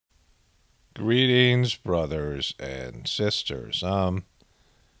Greetings, brothers and sisters.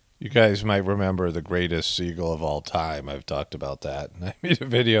 You guys might remember the greatest seagull of all time. I've talked about that. And I made a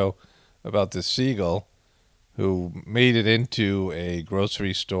video about this seagull who made it into a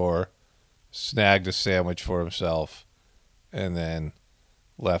grocery store, snagged a sandwich for himself, and then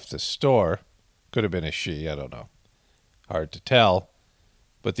left the store. Could have been a she, I don't know. Hard to tell.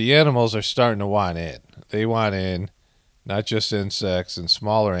 But the animals are starting to want in. They want in, not just insects and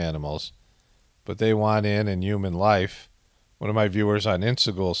smaller animals, but they want in human life. One of my viewers on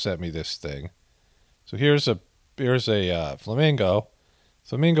Instagram sent me this thing. So here's a flamingo.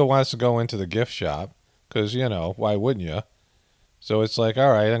 Flamingo wants to go into the gift shop because, you know, why wouldn't you? So it's like,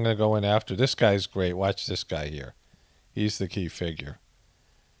 all right, I'm going to go in after. This guy's great. Watch this guy here. He's the key figure.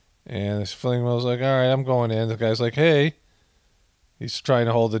 And this flamingo's like, all right, I'm going in. The guy's like, hey. He's trying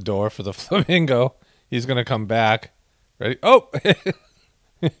to hold the door for the flamingo. He's going to come back. Ready? Oh!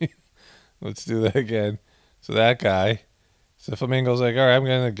 Let's do that again. So that guy. So the flamingo's like, all right, I'm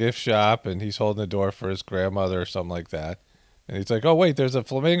going to the gift shop. And he's holding the door for his grandmother or something like that. And he's like, oh, wait, there's a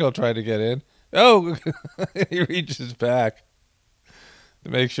flamingo trying to get in. Oh! He reaches back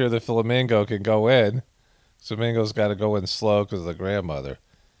to make sure the flamingo can go in. Flamingo's got to go in slow because of the grandmother.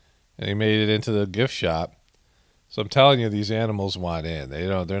 And he made it into the gift shop. So I'm telling you, these animals want in.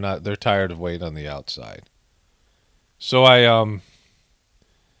 They're tired of waiting on the outside. So I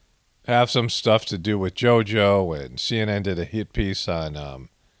have some stuff to do with JoJo, and CNN did a hit piece on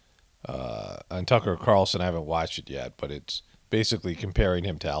Tucker Carlson. I haven't watched it yet, but it's basically comparing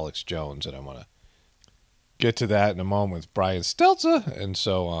him to Alex Jones, and I want to get to that in a moment with Brian Stelza. And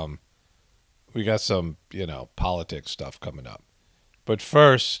so we got some, politics stuff coming up. But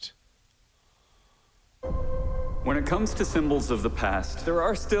first, when it comes to symbols of the past, there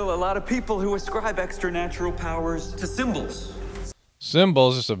are still a lot of people who ascribe extranatural powers to symbols.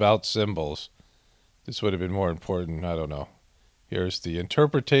 Symbols is about symbols. This would have been more important. I don't know. Here's the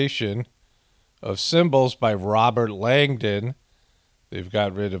interpretation of symbols by Robert Langdon. They've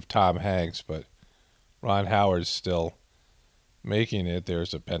got rid of Tom Hanks, but Ron Howard's still making it.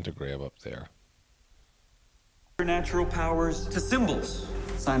 There's a pentagram up there. Extranatural powers to symbols.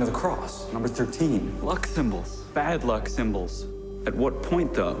 Sign of the cross, number 13. Luck symbols, bad luck symbols. At what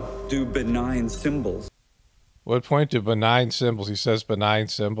point, though, do benign symbols? What point do benign symbols? He says benign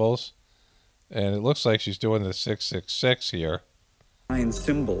symbols. And it looks like she's doing the 666 here. Benign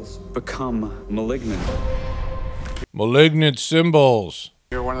symbols become malignant. Malignant symbols.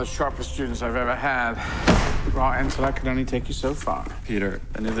 You're one of the sharpest students I've ever had. Raw intellect can only take you so far. Peter,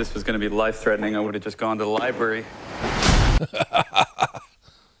 I knew this was going to be life-threatening. I would have just gone to the library.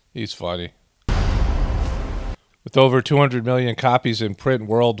 He's funny. With over 200 million copies in print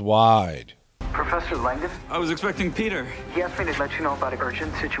worldwide. Professor Langdon? I was expecting Peter. He asked me to let you know about an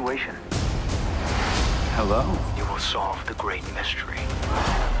urgent situation. Hello? You will solve the great mystery.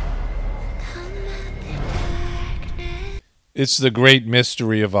 It's the great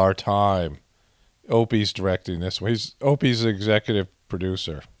mystery of our time. Opie's directing this one. Opie's the executive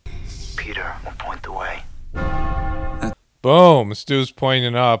producer. Peter will point the way. Boom! Stu's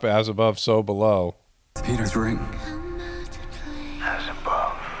pointing up, as above, so below. Peter's ring. As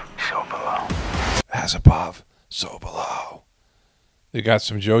above, so below. As above, so below. They got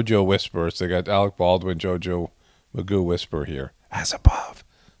some JoJo whispers. They got Alec Baldwin, JoJo, Maghoul whisper here. As above,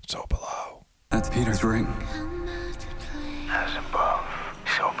 so below. That's Peter's ring. As above,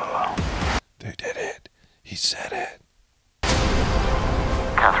 so below. They did it. He said it.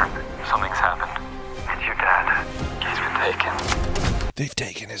 Catherine, something's happened. It's your dad. He's been taken. They've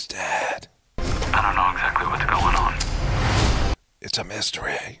taken his dad. I don't know exactly what's going on. It's a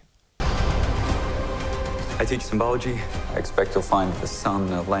mystery. I teach symbology. I expect you'll find the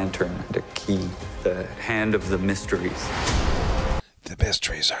sun, a lantern, and a key. The hand of the mysteries. The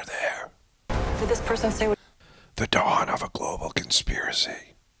mysteries are there. Did this person say what The dawn of a global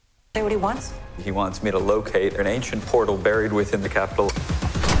conspiracy. he wants? He wants me to locate an ancient portal buried within the capital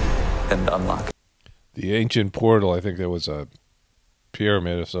and unlock it. The ancient portal, I think there was a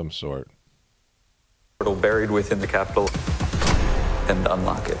pyramid of some sort. Portal buried within the capital and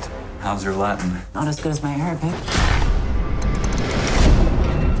unlock it. How's your Latin? Not as good as my Arabic.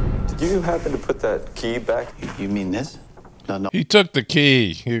 Did you happen to put that key back? You mean this? No. He took the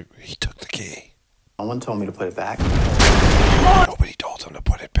key. He took the key. No one told me to put it back. Nobody told him to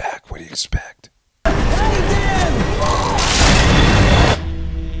put it back. What do you expect?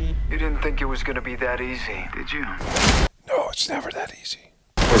 You didn't think it was going to be that easy, did you? No, it's never that easy.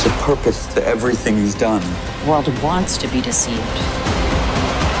 There's a purpose to everything he's done. The world wants to be deceived.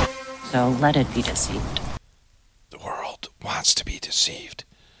 So let it be deceived. The world wants to be deceived.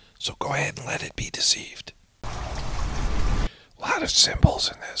 So go ahead and let it be deceived. A lot of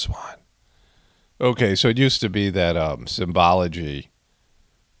symbols in this one. Okay, so it used to be that symbology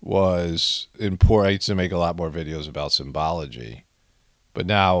was important. I used to make a lot more videos about symbology. But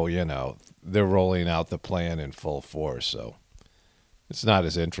now, you know, they're rolling out the plan in full force, so it's not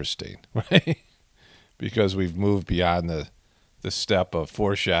as interesting, right? Because we've moved beyond the step of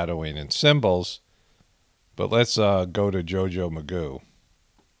foreshadowing and symbols. But let's go to JoJo Maghoul.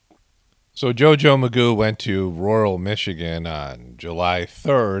 So JoJo Maghoul went to rural Michigan on July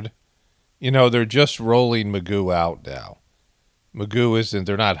 3rd. You know, they're just rolling Maghoul out now. Maghoul isn't,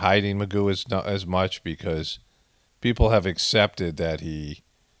 they're not hiding Maghoul as much because people have accepted that he,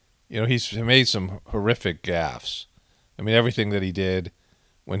 you know, he's made some horrific gaffes. I mean, everything that he did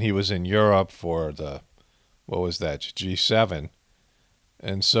when he was in Europe for the, what was that, G7.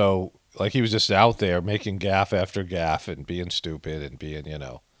 And so, like, he was just out there making gaffe after gaffe and being stupid and being, you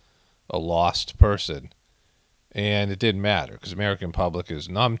know, a lost person. And it didn't matter because the American public is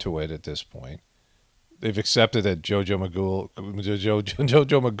numb to it at this point. They've accepted that JoJo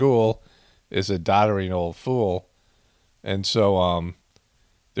Maghoul is a doddering old fool. And so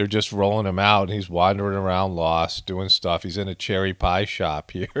they're just rolling him out, and he's wandering around lost, doing stuff. He's in a cherry pie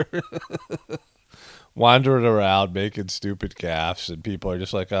shop here. Wandering around, making stupid gaffes, and people are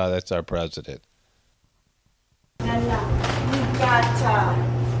just like, oh, that's our president. And we've got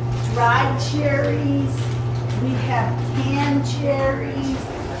dried cherries, we have canned cherries,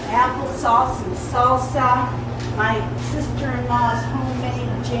 applesauce and salsa, my sister-in-law's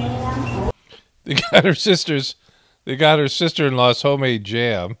homemade jam. They got her sister-in-law's homemade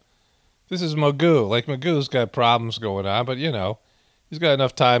jam. This is Maghoul. Like, Maghoul's got problems going on, but, you know, he's got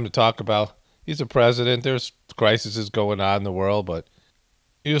enough time to talk about. He's a president. There's crises going on in the world, but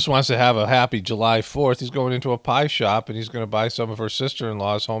he just wants to have a happy July 4th. He's going into a pie shop, and he's going to buy some of her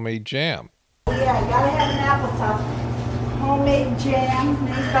sister-in-law's homemade jam. Yeah, you gotta have an applesauce. Homemade jam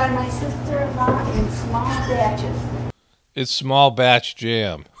made by my sister-in-law in small batches. It's small batch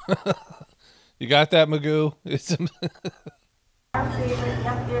jam. You got that, Maghoul? It's Our favorite,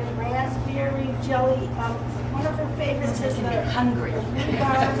 yep, there's raspberry jelly. One of her favorites is the hungry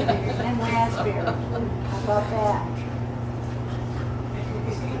rhubarb and raspberry. How about that?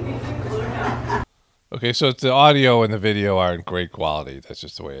 okay, so it's the audio and the video aren't great quality. That's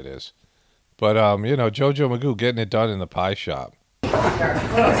just the way it is. But, you know, JoJo Maghoul getting it done in the pie shop.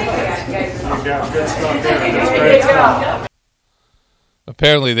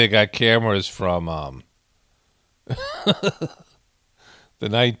 Apparently they got cameras from the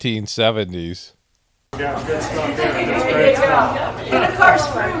 1970s. And of course,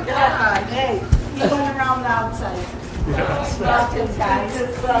 fruit. Hey, he went around the outside. Should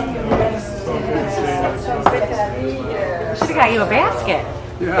have got you a basket.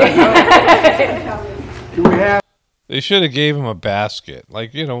 Do we have? They should have gave him a basket.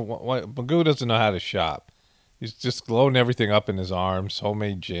 Like, you know, Maghoul doesn't know how to shop. He's just loading everything up in his arms.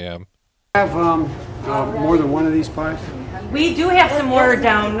 Homemade jam. Have more than one of these pies? We do have some more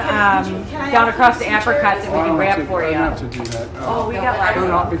down across the apricots that we can grab for you. Not to do that. Oh, we got lots.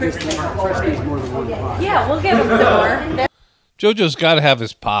 No, because Chris needs more than one pie. Yeah, we'll get them some more. JoJo's got to have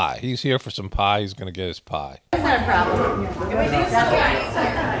his pie. He's here for some pie. He's going to get his pie. That's not a problem.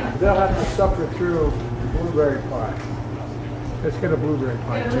 They'll have to suffer through blueberry pie. Let's get a blueberry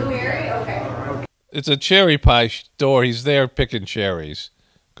pie too. Blueberry? Okay. It's a cherry pie store. He's there picking cherries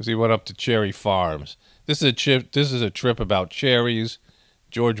because he went up to Cherry Farms. This is a trip about cherries.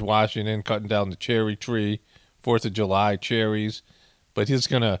 George Washington cutting down the cherry tree, 4th of July cherries. But he's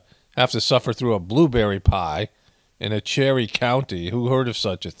going to have to suffer through a blueberry pie in a cherry county. Who heard of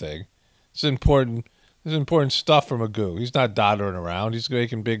such a thing? It's important. This is important stuff from Maghoul. He's not doddering around. He's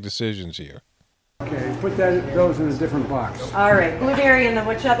making big decisions here. Okay, put those in a different box. All right, blueberry and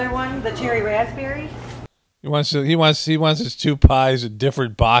which other one? The cherry raspberry? He wants his two pies in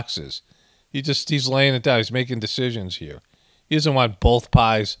different boxes. He's laying it down. He's making decisions here. He doesn't want both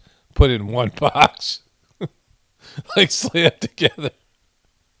pies put in one box, like slammed together.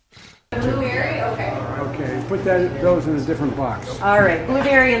 Blueberry, okay. Okay, put those in a different box. All right,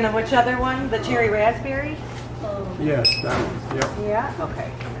 blueberry and which other one? The cherry raspberry? Yes, that one. Yep. Yeah,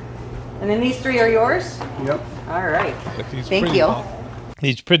 okay. And then these three are yours? Yep. All right. Thank you.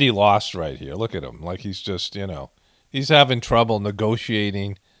 He's pretty lost right here. Look at him. Like he's just, you know, he's having trouble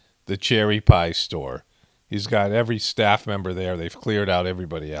negotiating the cherry pie store. He's got every staff member there. They've cleared out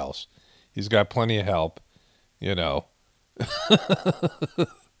everybody else. He's got plenty of help, you know.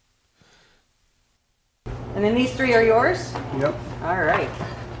 And then these three are yours? Yep. All right.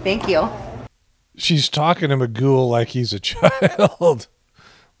 Thank you. She's talking to Maghoul like he's a child.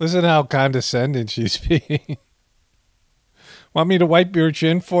 Listen how condescending she's being. Want me to wipe your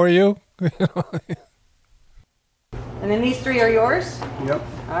chin for you? And then these three are yours? Yep.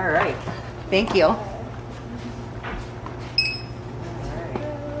 All right. Thank you. All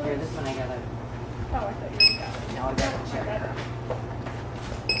right. Here, this one I got to... Oh, I thought you got it. No, I got to check.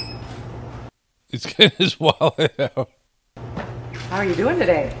 He's getting his wallet out. How are you doing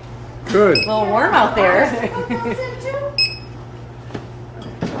today? Good. A little warm out there.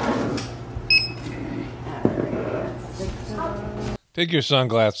 Take your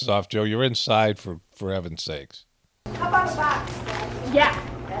sunglasses off, Joe. You're inside for heaven's sakes. How about a box? Yeah.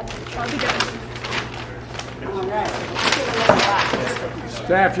 I'll be done. All right.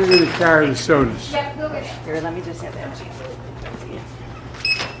 Staff, you're going to carry the sodas. Yeah, go get it. Here, let me just have that.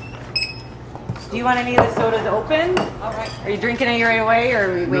 Do you want any of the sodas open? All right. Are you drinking it right away, or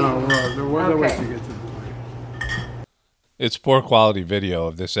are we waiting? No, we'll Okay. wait till you get to the It's poor quality video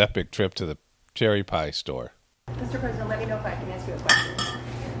of this epic trip to the cherry pie store. Mr. President, let me know if I can ask you a question.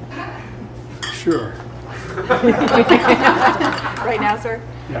 Sure. Right now, sir?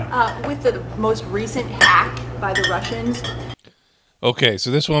 Yeah. With the most recent hack by the Russians. Okay, so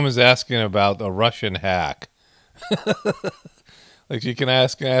this woman's asking about a Russian hack. Like she can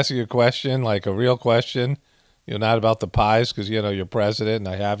ask you a question, like a real question, not about the pies because, you're president and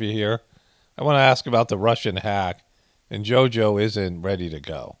I have you here. I want to ask about the Russian hack, and JoJo isn't ready to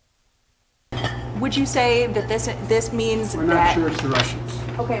go. Would you say that this means We're that... not sure it's the Russians.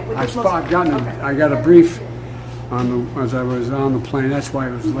 Okay, with I this most... I got a brief as I was on the plane. That's why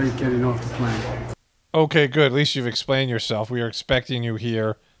I was late getting off the plane. Okay, good. At least you've explained yourself. We were expecting you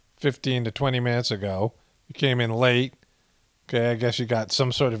here 15 to 20 minutes ago. You came in late. Okay, I guess you got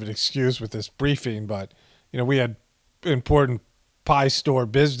some sort of an excuse with this briefing, but, we had important pie store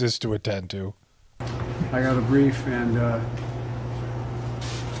business to attend to. I got a brief and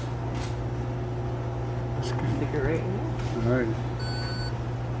Stick it right in there. all right.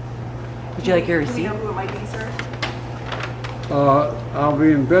 Would you like your Do we receipt? know who it might be, sir? I'll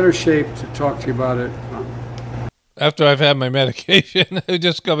be in better shape to talk to you about it. After I've had my medication, I'm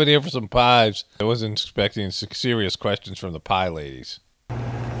just coming here for some pies. I wasn't expecting serious questions from the pie ladies.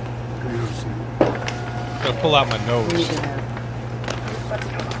 Gotta pull out my nose. We're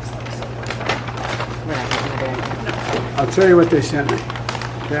not getting it in. I'll tell you what they sent me.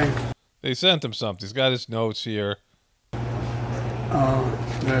 Okay. They sent him something. He's got his notes here.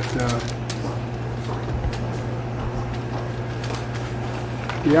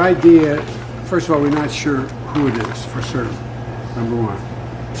 The idea, first of all, we're not sure who it is for certain, number one.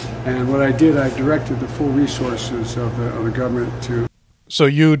 And what I did, I directed the full resources of the government to... So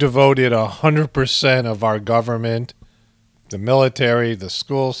you devoted 100% of our government, the military, the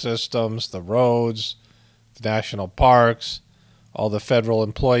school systems, the roads, the national parks, all the federal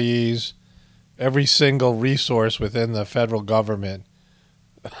employees, every single resource within the federal government.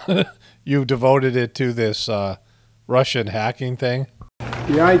 You devoted it to this Russian hacking thing?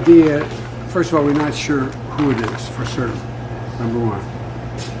 The idea, first of all, we're not sure who it is for certain, number one.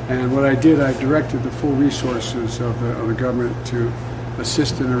 And what I did, I directed the full resources of the government to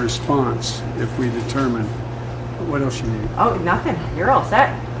assist in a response if we determine. What else you need? Oh, nothing. You're all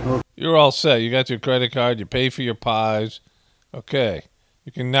set. You're all set. You got your credit card. You pay for your pies. Okay.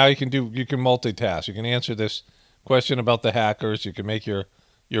 You can multitask. You can answer this question about the hackers. You can make your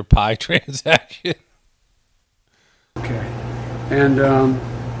pie transaction. Okay. And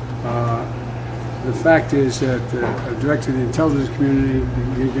the fact is that I directed the intelligence community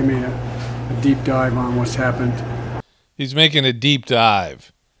to give me a deep dive on what's happened. He's making a deep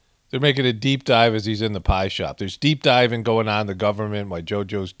dive. They're making a deep dive as he's in the pie shop. There's deep diving going on in the government while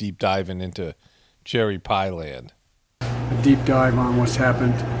JoJo's deep diving into cherry pie land. A deep dive on what's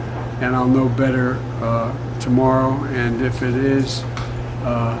happened, and I'll know better tomorrow. And if it is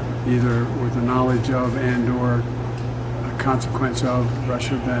either with the knowledge of and or a consequence of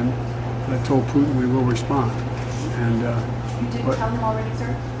Russia, then I told Putin we will respond. And You didn't tell him already,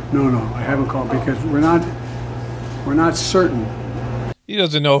 sir? no, I haven't called because we're not certain. He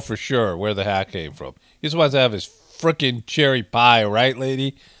doesn't know for sure where the hack came from. He just wants to have his frickin' cherry pie, right,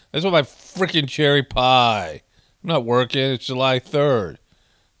 lady? I just want my frickin' cherry pie. I'm not working. It's July 3rd.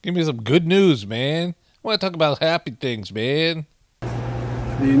 Give me some good news, man. I want to talk about happy things, man.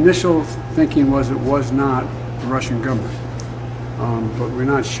 The initial thinking was it was not the Russian government, but we're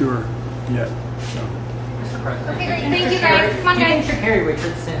not sure yet. So. Okay, great. Thank you, guys. Come on, guys. Harry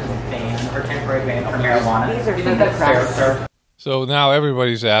Richardson's ban or temporary ban for marijuana. These are Do you from think the that's fair, press. sir? So now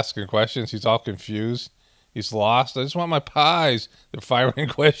everybody's asking questions. He's all confused. He's lost. I just want my pies. They're firing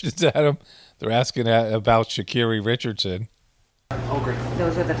questions at him. They're asking about Sha'Carri Richardson.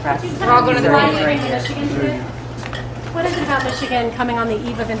 Those are the press. We're all going to the meeting right here. Michigan today? What is it about Michigan coming on the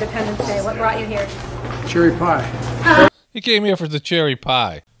eve of Independence Day? What brought you here? Cherry pie. He came here for the cherry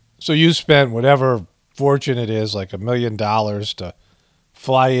pie. So you spent whatever fortune it is, like $1 million, to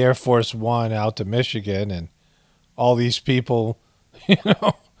fly Air Force One out to Michigan, and all these people, you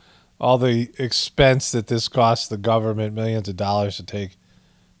know, all the expense that this costs the government, millions of dollars to take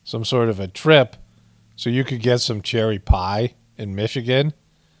some sort of a trip so you could get some cherry pie in Michigan.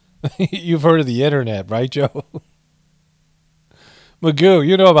 You've heard of the internet, right, Joe? Maghoul,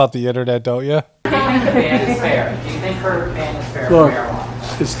 you know about the internet, don't you? Do you think the ban is fair? Do you think her ban is fair Look, for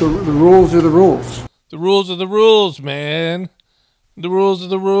marijuana? it's the rules are the rules. The rules are the rules, man. The rules are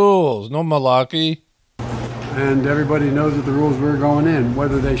the rules. No malarkey. And everybody knows that the rules were going in.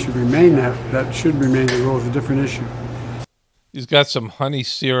 Whether they should remain that should remain the rules, a different issue. He's got some honey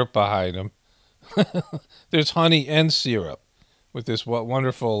syrup behind him. There's honey and syrup with this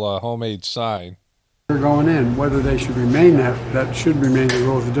wonderful homemade sign. We're going in. Whether they should remain that should remain the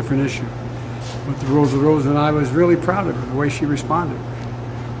rules, a different issue. But the rules are the rules, and I was really proud of her, the way she responded.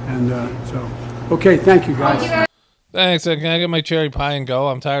 And so, okay, thank you, guys. Thanks. Can I get my cherry pie and go?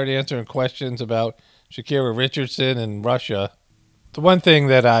 I'm tired of answering questions about Sha'Carri Richardson and Russia. The one thing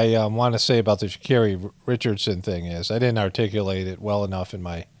that I want to say about the Sha'Carri Richardson thing is, I didn't articulate it well enough in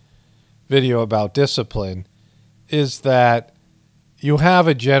my video about discipline, is that you have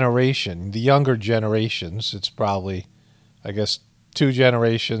a generation, the younger generations, it's probably, I guess, 2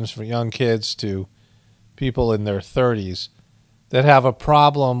 generations from young kids to people in their 30s, that have a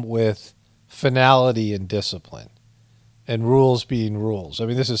problem with finality and discipline and rules being rules. I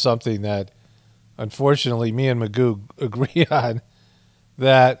mean, this is something that, unfortunately, me and Maghoul agree on,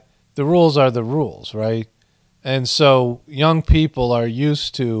 that the rules are the rules, right? And so young people are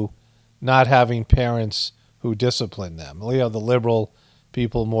used to not having parents who discipline them. You know, the liberal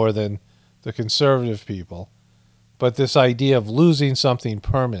people more than the conservative people. But this idea of losing something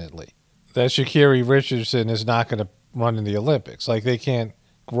permanently, that Sha'Carri Richardson is not going to run in the Olympics. Like, they can't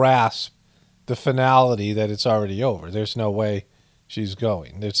grasp the finality that it's already over. There's no way she's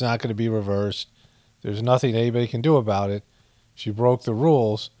going. It's not going to be reversed. There's nothing anybody can do about it. She broke the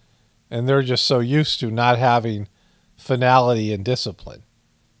rules, and they're just so used to not having finality and discipline,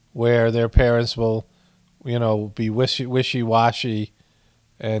 where their parents will, you know, be wishy-washy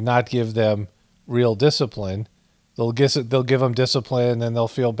and not give them real discipline. They'll give them discipline, and then they'll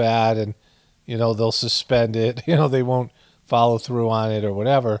feel bad, and, you know, they'll suspend it. You know, they won't follow through on it or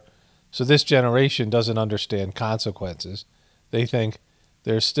whatever. So this generation doesn't understand consequences. They think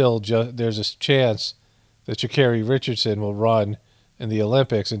there's a chance that Sha'Carri Richardson will run in the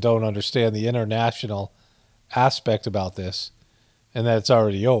Olympics, and don't understand the international aspect about this, and that it's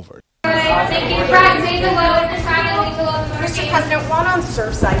already over. Mr. President, one on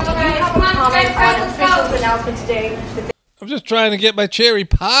Surfside. Do you have a comment on officials' announcement today that I'm just trying to get my cherry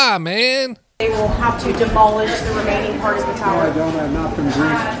pie, man. they will have to demolish the remaining part of the tower? I have not been briefed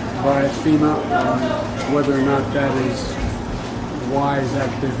by FEMA on whether or not that is wise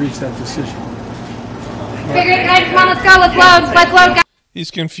that they've reached that decision. Figure it, guys. Come on, let's go. Let's load, guys. He's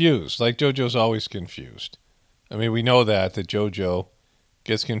confused, like JoJo's always confused. I mean, we know that JoJo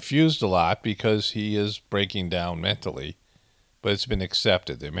gets confused a lot because he is breaking down mentally, but it's been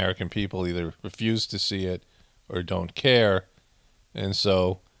accepted. The American people either refuse to see it or don't care, and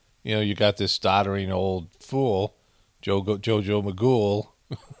so, you know, you got this doddering old fool, JoJo Maghoul,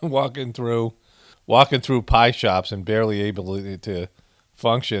 walking through pie shops and barely able to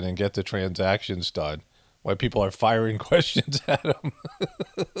function and get the transactions done. Why people are firing questions at him.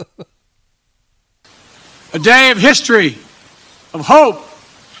 A day of history, of hope,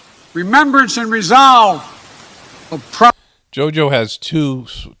 remembrance, and resolve. JoJo has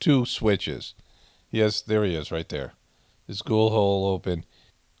two switches. There he is right there. His ghoul hole open.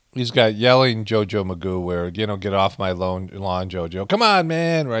 He's got yelling JoJo Maghoul, where, you know, get off my lawn, JoJo. Come on,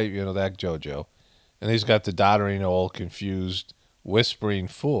 man. Right, you know, that JoJo. And he's got the doddering old confused whispering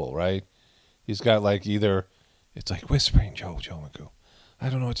fool, right? He's got like it's like whispering JoJo Maghoul. I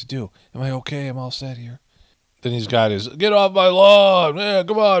don't know what to do. Am I okay? I'm all set here. Then he's got his get off my lawn. Yeah,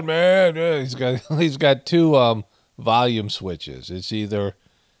 come on, man. Yeah, he's got 2 volume switches. It's either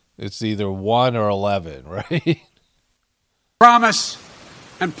 1 or 11, right? Promise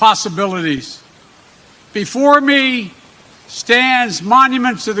and possibilities. Before me stands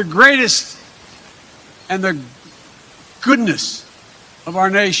monuments to the greatest and the goodness of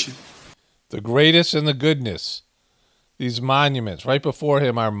our nation. The greatest and the goodness. These monuments. Right before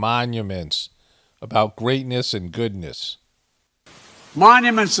him are monuments about greatness and goodness.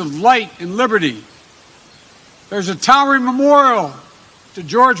 Monuments of light and liberty. There's a towering memorial to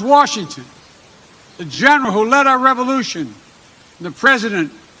George Washington, the general who led our revolution, the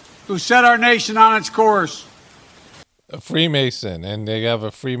president who set our nation on its course. A Freemason, and they have a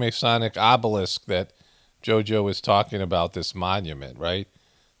Freemasonic obelisk that JoJo is talking about, this monument, right?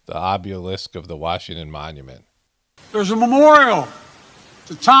 The obelisk of the Washington Monument. There's a memorial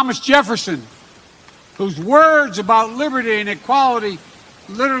to Thomas Jefferson, whose words about liberty and equality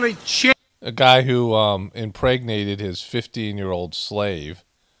literally changed. A guy who impregnated his 15-year-old slave.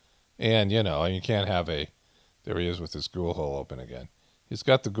 And, you know, you can't have a... There he is with his ghoul hole open again. He's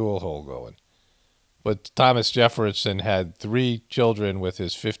got the ghoul hole going. But Thomas Jefferson had 3 children with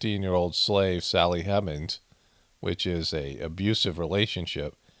his 15-year-old slave, Sally Hemings, which is a abusive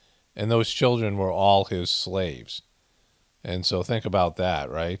relationship. And those children were all his slaves. And so think about that,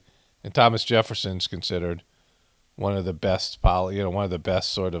 right? And Thomas Jefferson's considered one of the best, one of the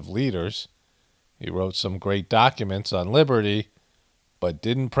best sort of leaders. He wrote some great documents on liberty, but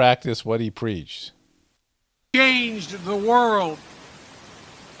didn't practice what he preached. Changed the world.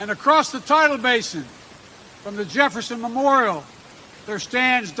 And across the tidal basin, from the Jefferson Memorial, there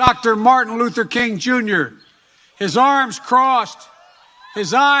stands Dr. Martin Luther King Jr., his arms crossed,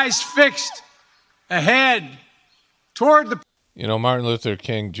 his eyes fixed ahead toward the... You know, Martin Luther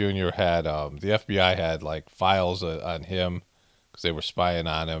King Jr. had, the FBI had like files on him because they were spying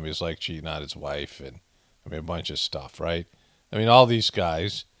on him. He was like cheating on his wife and, I mean, a bunch of stuff, right? I mean, all these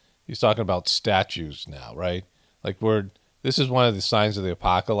guys, he's talking about statues now, right? Like this is one of the signs of the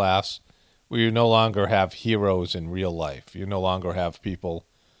apocalypse, where you no longer have heroes in real life. You no longer have people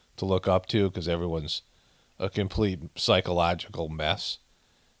to look up to because everyone's a complete psychological mess.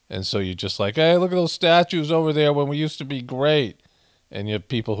 And so you're just like, hey, look at those statues over there when we used to be great. And you have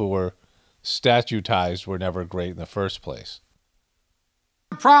people who were statutized were never great in the first place.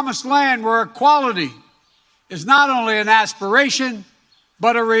 The promised land where equality is not only an aspiration,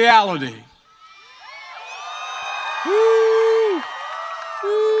 but a reality. Woo!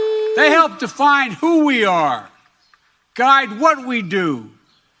 Woo! They help define who we are, guide what we do,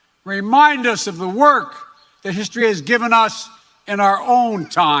 remind us of the work that history has given us in our own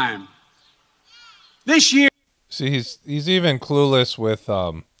time. This year... See, he's even clueless with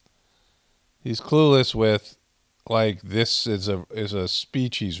like this is a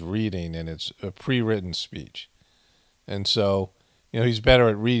speech he's reading, and it's a pre-written speech. And so, you know, he's better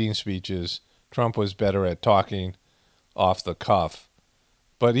at reading speeches. Trump was better at talking off the cuff.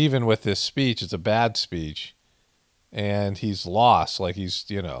 But even with this speech, it's a bad speech, and he's lost, like he's,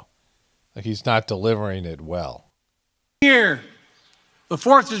 you know, like he's not delivering it well. Here, the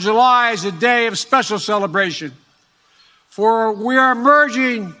 4th of July is a day of special celebration, for we are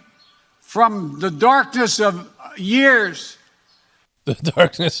emerging from the darkness of years. The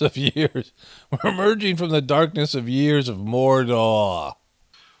darkness of years. We're emerging from the darkness of years of Mordor.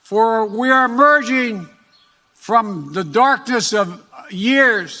 For we are emerging from the darkness of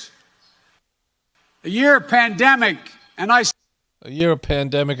years. A year of pandemic and isolation. A year of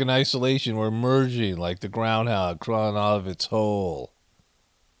pandemic and isolation. We're emerging like the groundhog crawling out of its hole.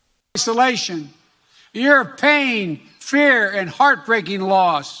 Isolation. A year of pain, fear, and heartbreaking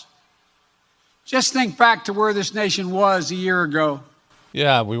loss. Just think back to where this nation was a year ago.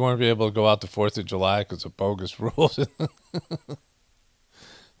 Yeah, we weren't able to go out the 4th of July because of bogus rules.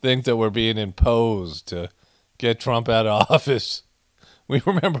 Think that we're being imposed to get Trump out of office. We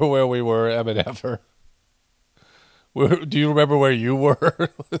remember where we were, MNFer. Do you remember where you were?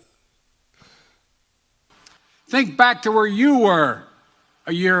 Think back to where you were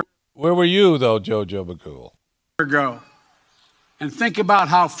a year Where were you, though, JoJo Maghoul? Ago. And think about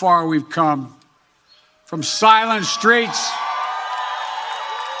how far we've come. From silent streets.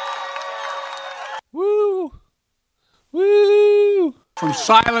 Woo! Woo! From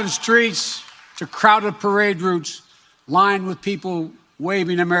silent streets to crowded parade routes lined with people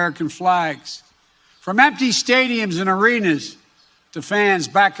waving American flags. From empty stadiums and arenas to fans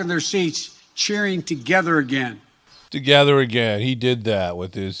back in their seats cheering together again. Together again. He did that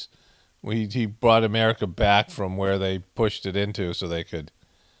with his... He brought America back from where they pushed it into so they could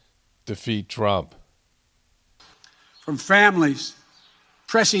defeat Trump. From families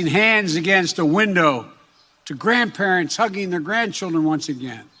pressing hands against a window to grandparents hugging their grandchildren once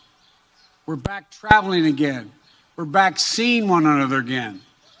again. We're back traveling again. We're back seeing one another again.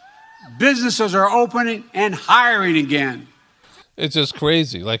 Businesses are opening and hiring again. It's just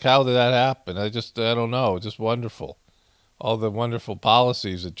crazy. Like, how did that happen? I don't know. It's just wonderful. All the wonderful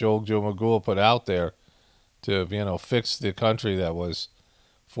policies that JoJo Maghoul put out there to, you know, fix the country that was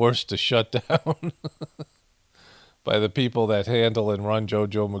forced to shut down by the people that handle and run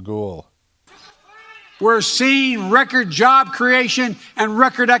JoJo Maghoul. We're seeing record job creation and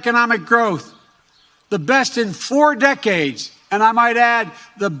record economic growth, the best in 4 decades, and I might add,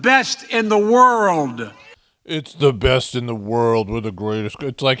 the best in the world. It's the best in the world. We're the greatest.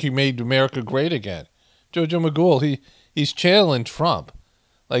 It's like he made America great again. JoJo Maghoul, he's channeling Trump.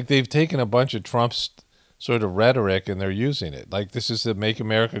 Like they've taken a bunch of Trump's sort of rhetoric and they're using it. Like this is the make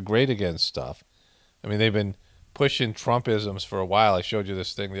America great again stuff. I mean, they've been pushing Trumpisms for a while. I showed you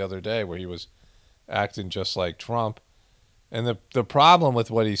this thing the other day where he was acting just like Trump. And the problem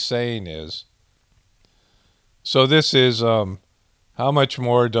with what he's saying is, so this is how much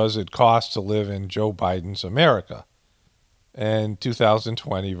more does it cost to live in Joe Biden's America? And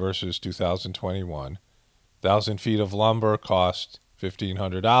 2020 versus 2021. 1,000 feet of lumber cost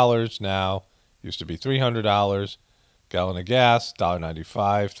 $1,500 now. Used to be $300. Gallon of gas, $1.95,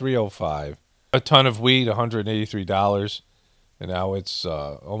 $3.05. A ton of wheat, $183. And now it's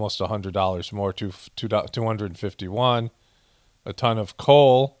almost $100 more, $251. A ton of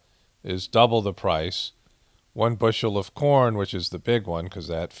coal is double the price. 1 bushel of corn, which is the big one because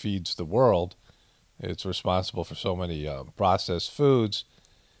that feeds the world, it's responsible for so many processed foods,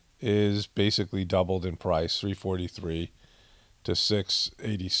 is basically doubled in price, $3.43 to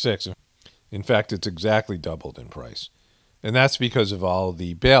 $6.86. In fact, it's exactly doubled in price. And that's because of all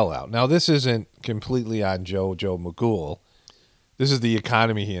the bailout. Now, this isn't completely on JoJo Maghoul. This is the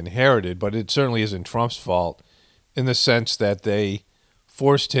economy he inherited, but it certainly isn't Trump's fault in the sense that they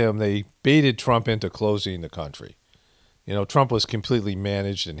forced him, they baited Trump into closing the country. You know, Trump was completely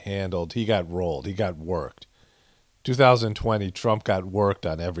managed and handled. He got rolled. He got worked. 2020, Trump got worked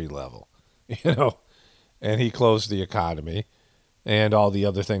on every level, you know, and he closed the economy and all the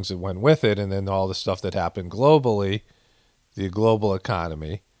other things that went with it, and then all the stuff that happened globally, the global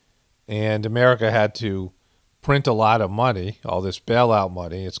economy, and America had to print a lot of money, all this bailout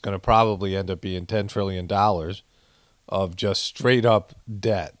money. It's going to probably end up being $10 trillion of just straight up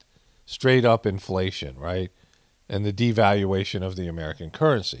debt, straight up inflation, right? And the devaluation of the American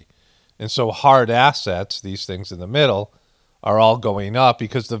currency. And so hard assets, these things in the middle, are all going up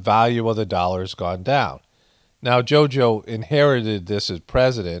because the value of the dollar has gone down. Now, JoJo inherited this as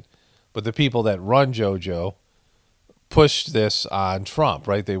president, but the people that run JoJo pushed this on Trump,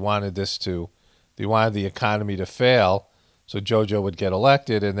 right? They wanted the economy to fail so JoJo would get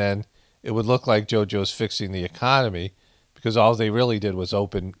elected, and then it would look like JoJo's fixing the economy because all they really did was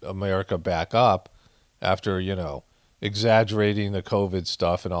open America back up after, you know, exaggerating the COVID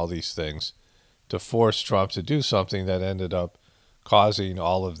stuff and all these things to force Trump to do something that ended up causing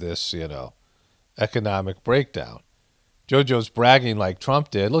all of this, you know, economic breakdown. JoJo's bragging like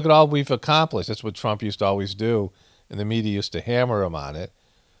Trump did. Look at all we've accomplished. That's what Trump used to always do, and the media used to hammer him on it.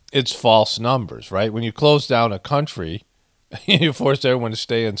 It's false numbers, right? When you close down a country, you force everyone to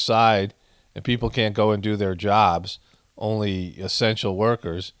stay inside, and people can't go and do their jobs, only essential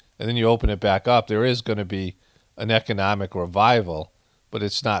workers, and then you open it back up, there is going to be an economic revival, but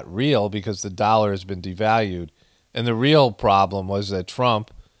it's not real because the dollar has been devalued. And the real problem was that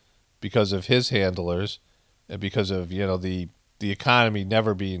Trump, because of his handlers and because of, you know, the economy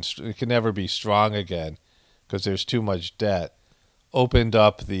it can never be strong again because there's too much debt, opened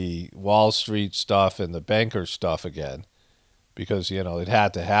up the Wall Street stuff and the banker stuff again because, you know, it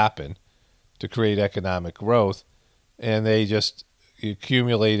had to happen to create economic growth. And they just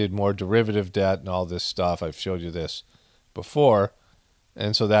accumulated more derivative debt and all this stuff. I've showed you this before.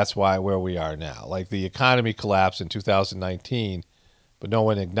 And so that's where we are now. Like the economy collapsed in 2019, but no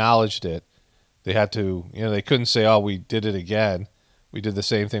one acknowledged it. They had to, you know, they couldn't say, oh, we did it again. We did the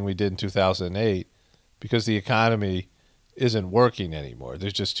same thing we did in 2008 because the economy isn't working anymore.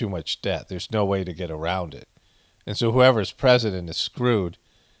 There's just too much debt. There's no way to get around it. And so whoever's president is screwed.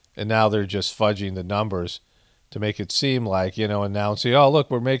 And now they're just fudging the numbers to make it seem like, you know, announcing, oh, look,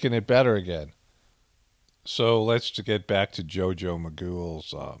 we're making it better again. So let's get back to JoJo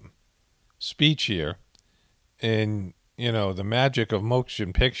Maghoul's speech here. And, you know, the magic of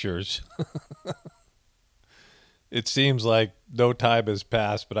motion pictures. It seems like no time has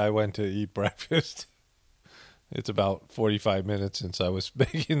passed, but I went to eat breakfast. It's about 45 minutes since I was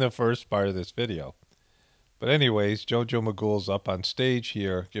making the first part of this video. But anyways, JoJo Maghoul's up on stage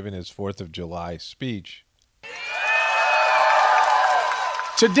here giving his 4th of July speech.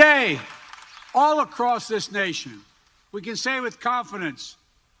 Today, all across this nation, we can say with confidence,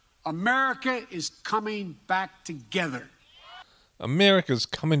 America is coming back together. America's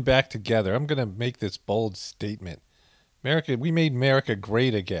coming back together. I'm going to make this bold statement. America, we made America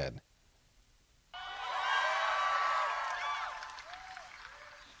great again.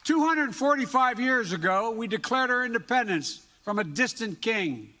 245 years ago, we declared our independence from a distant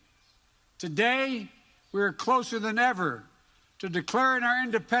king. Today, We are closer than ever to declaring our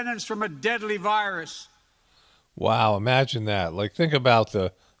independence from a deadly virus. Wow, imagine that. Like, think about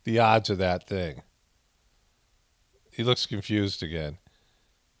the odds of that thing. He looks confused again.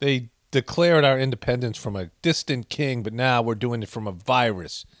 They declared our independence from a distant king, but now we're doing it from a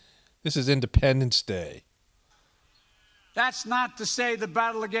virus. This is Independence Day. That's not to say the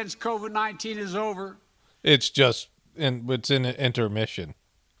battle against COVID-19 is over. It's just, it's in an intermission.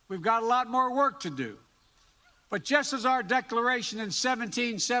 We've got a lot more work to do. But just as our declaration in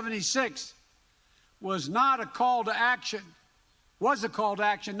 1776 was not a call to action,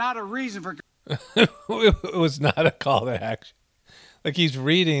 not a reason for... It was not a call to action. Like, he's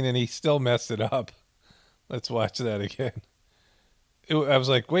reading and he still messed it up. Let's watch that again. I was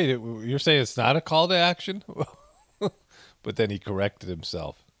like, wait, you're saying it's not a call to action? But then he corrected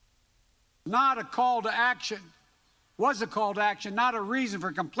himself. Not a call to action. Was a call to action, not a reason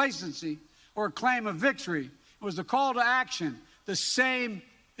for complacency or a claim of victory. It was a call to action. The same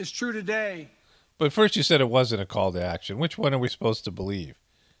is true today. But first you said it wasn't a call to action. Which one are we supposed to believe?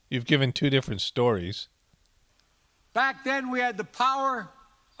 You've given two different stories. Back then we had the power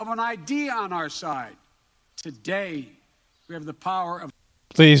of an idea on our side. Today we have the power of...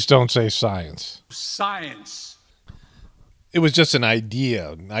 Please don't say science. Science. It was just an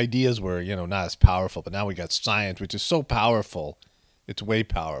idea. Ideas were, not as powerful, but now we got science, which is so powerful. It's way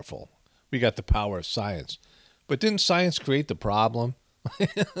powerful. We got the power of science. But didn't science create the problem?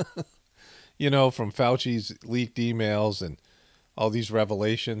 From Fauci's leaked emails and all these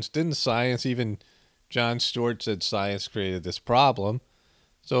revelations. Didn't science, even Jon Stewart said science created this problem.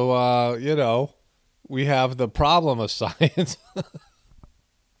 So, we have the problem of science.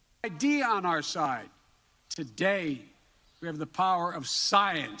 Idea on our side. Today, we have the power of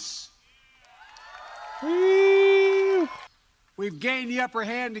science. We've gained the upper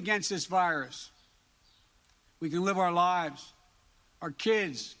hand against this virus. We can live our lives. Our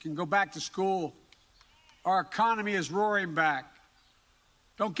kids can go back to school. Our economy is roaring back.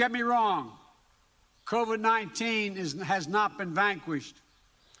 Don't get me wrong. COVID-19 has not been vanquished.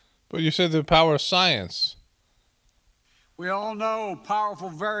 But you said the power of science. We all know powerful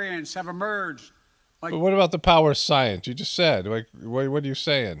variants have emerged. Like, but what about the power of science? You just said. Like, what are you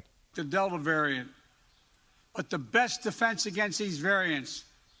saying? The Delta variant. But the best defense against these variants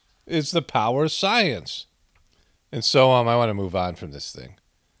is the power of science. And so I want to move on from this thing.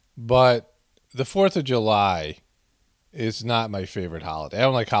 But the 4th of July is not my favorite holiday. I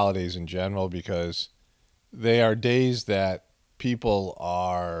don't like holidays in general because they are days that people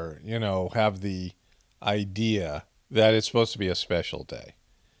are, have the idea that it's supposed to be a special day.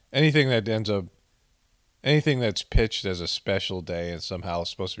 Anything that's pitched as a special day and somehow is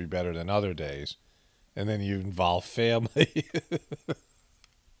supposed to be better than other days, and then you involve family,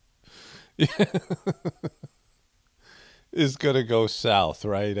 is going to go south,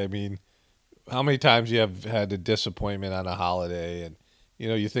 right? I mean, how many times you have had a disappointment on a holiday and,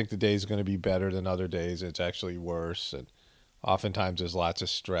 you think the day is going to be better than other days, and it's actually worse, and oftentimes there's lots of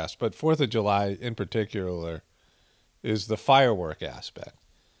stress. But 4th of July in particular is the firework aspect.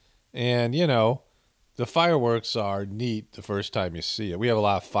 And, the fireworks are neat the first time you see it. We have a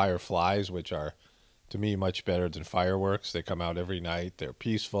lot of fireflies, which are, to me, much better than fireworks. They come out every night. They're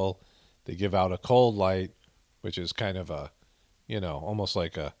peaceful. They give out a cold light, which is kind of a, almost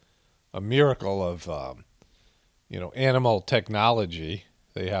like a miracle of, animal technology.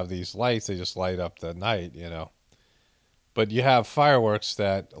 They have these lights. They just light up the night, But you have fireworks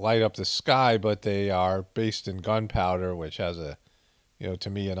that light up the sky, but they are based in gunpowder, which has a, to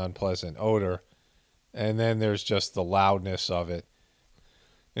me, an unpleasant odor. And then there's just the loudness of it.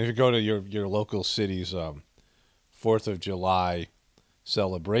 And if you go to your local city's 4th of July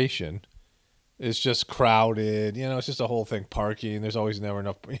celebration, it's just crowded. It's just a whole thing. Parking. There's always never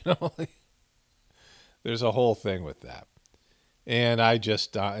enough. There's a whole thing with that. And I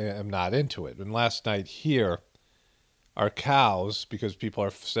just am not into it. And last night here, our cows, because people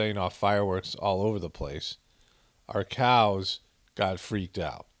are setting off fireworks all over the place, our cows got freaked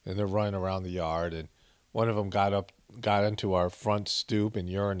out. And they're running around the yard. And one of them got into our front stoop and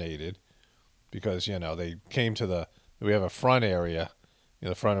urinated because, they came to we have a front area in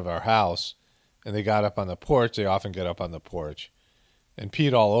the front of our house, and they got up on the porch. They often get up on the porch and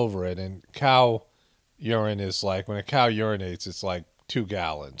peed all over it. And cow urine is like, when a cow urinates, it's like 2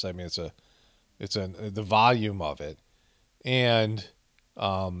 gallons. I mean, it's the volume of it. And,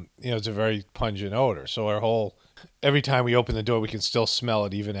 it's a very pungent odor. So every time we open the door, we can still smell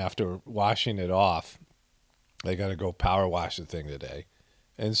it even after washing it off. They got to go power wash the thing today.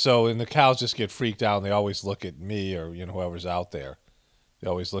 And so, and the cows just get freaked out, and they always look at me or, whoever's out there. they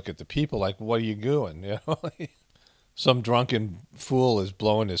always look at the people like, what are you doing? You know, some drunken fool is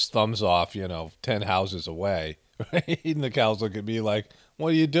blowing his thumbs off, 10 houses away, right? And the cows look at me like, what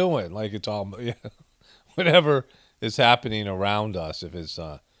are you doing? Like it's all, whatever is happening around us. If it's,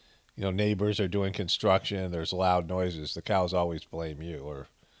 neighbors are doing construction, there's loud noises, the cows always blame you or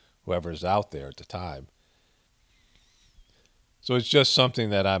whoever's out there at the time. So it's just something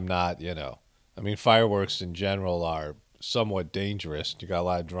that I'm not, I mean, fireworks in general are somewhat dangerous. You got a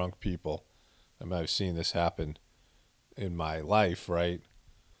lot of drunk people. I mean, I've seen this happen in my life, right?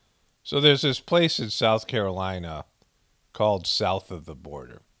 So there's this place in South Carolina called South of the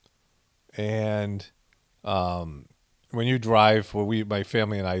Border. And when you drive, my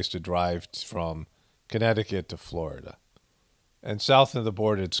family and I used to drive from Connecticut to Florida. And south of the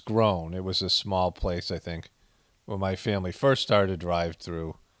border, it's grown. It was a small place, I think, when my family first started to drive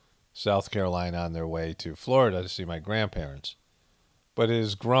through South Carolina on their way to Florida to see my grandparents. But it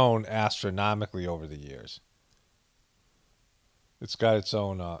has grown astronomically over the years. It's got its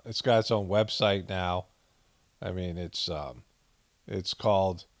own website now. I mean, it's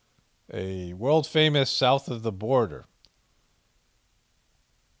called a world famous South of the Border,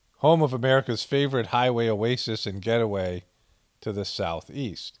 home of America's favorite highway oasis and getaway to the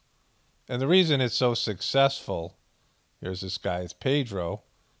southeast. And the reason it's so successful, here's this guy, it's Pedro.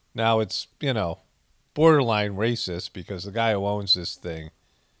 Now it's, borderline racist because the guy who owns this thing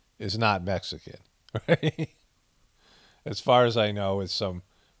is not Mexican, right? As far as I know, it's some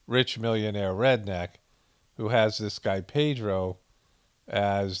rich millionaire redneck who has this guy Pedro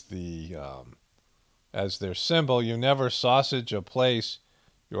as as their symbol. You never sausage a place.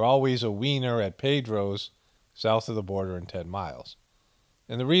 You're always a wiener at Pedro's, south of the border in 10 miles.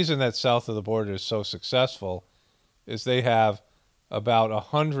 And the reason that south of the border is so successful is they have about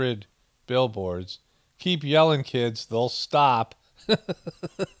 100 billboards. Keep yelling, kids, they'll stop.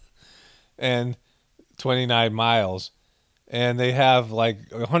 And 29 miles. And they have like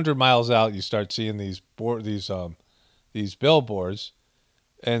 100 miles out, you start seeing these billboards.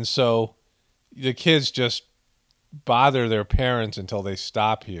 And so the kids just bother their parents until they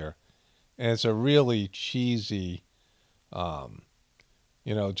stop here. And it's a really cheesy,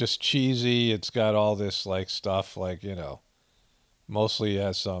 just cheesy. It's got all this like stuff like, mostly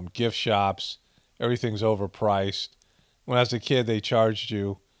has some gift shops. Everything's overpriced. When I was a kid, they charged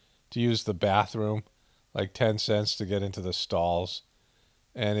you to use the bathroom, like 10 cents to get into the stalls.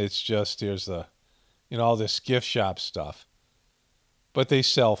 And it's just, here's all this gift shop stuff. But they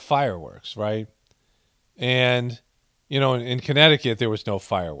sell fireworks, right? And, in Connecticut, there was no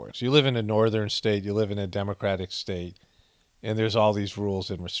fireworks. You live in a northern state, you live in a Democratic state, and there's all these rules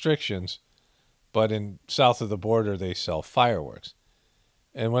and restrictions. But in south of the border, they sell fireworks.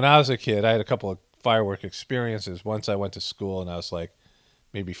 And when I was a kid, I had a couple of firework experiences. Once I went to school, and I was like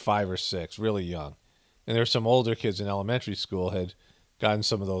maybe 5 or 6, really young. And there were some older kids in elementary school had gotten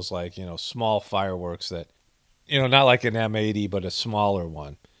some of those like, small fireworks that, not like an M80, but a smaller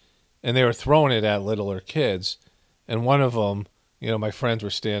one. And they were throwing it at littler kids. And one of them, my friends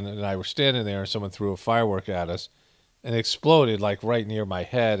and I were standing there, and someone threw a firework at us, and it exploded like right near my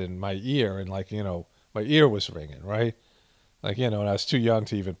head and my ear. And like, my ear was ringing, right? Like, and I was too young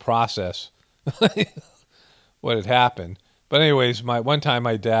to even process what had happened. But anyways, one time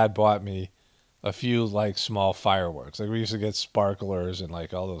my dad bought me a few like small fireworks. Like we used to get sparklers and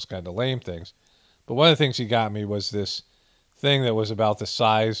like all those kind of lame things. But one of the things he got me was this thing that was about the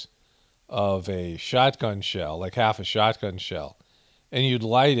size of a shotgun shell, like half a shotgun shell. And you'd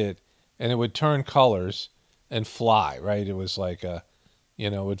light it and it would turn colors and fly, right? It was like it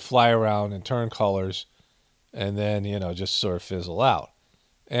would fly around and turn colors and then, just sort of fizzle out.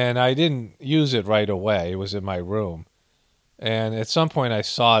 And I didn't use it right away. It was in my room. And at some point I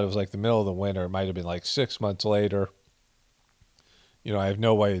saw it. It was like the middle of the winter. It might have been like 6 months later. I have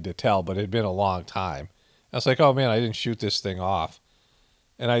no way to tell, but it had been a long time. I was like, oh man, I didn't shoot this thing off.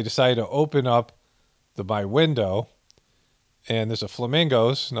 And I decided to open up my window, and there's a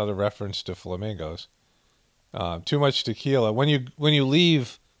flamingos, another reference to flamingos. Too much tequila. When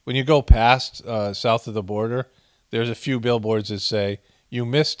you go past south of the border, there's a few billboards that say, you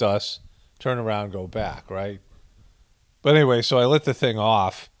missed us, turn around, go back, right? But anyway, so I lit the thing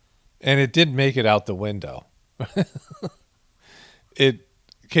off, and it did make it out the window. It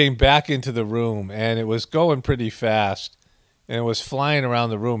came back into the room, and it was going pretty fast, and it was flying around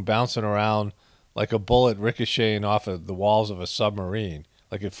the room, bouncing around like a bullet ricocheting off of the walls of a submarine.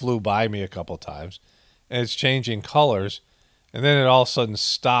 Like it flew by me a couple times, and it's changing colors, and then it all of a sudden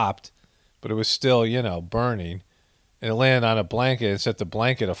stopped, but it was still, burning, and it landed on a blanket and set the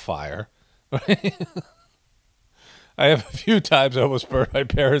blanket afire. I I have a few times I almost burned my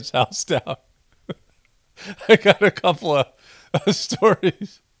parents' house down. I got a couple of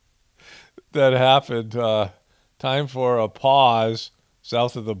stories that happened. Time for a pause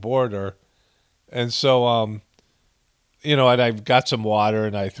south of the border. And so, you know, and I got some water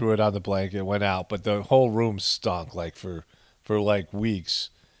and I threw it on the blanket, went out, but the whole room stunk like for like weeks.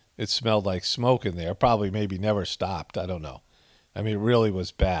 It smelled like smoke in there. Probably maybe never stopped. I don't know. I mean, it really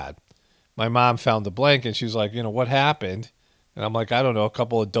was bad. My mom found the blanket. She's like, you know, what happened? And I'm like, I don't know. A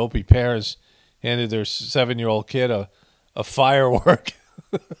couple of dopey parents handed their 7-year-old kid a firework.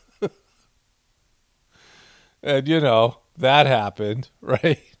 And, you know, that happened,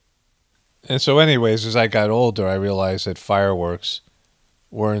 right? And so anyways, as I got older, I realized that fireworks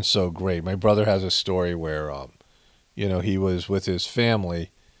weren't so great. My brother has a story where, you know, he was with his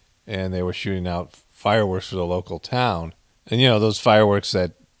family and they were shooting out fireworks for the local town. And, you know, those fireworks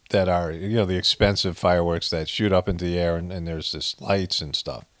that are, you know, the expensive fireworks that shoot up into the air and there's this lights and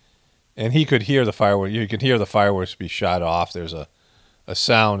stuff. And he could hear the fireworks. You could hear the fireworks be shot off. There's a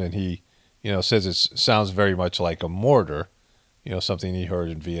sound, and he, you know, says it sounds very much like a mortar, you know, something he heard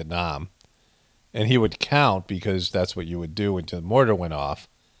in Vietnam. And he would count because that's what you would do until the mortar went off.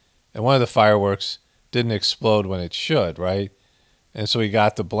 And one of the fireworks didn't explode when it should, right? And so he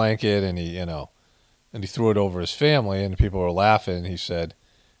got the blanket and he, you know, and he threw it over his family and people were laughing. And he said,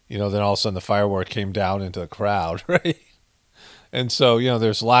 you know, then all of a sudden the firework came down into the crowd, right? And so, you know,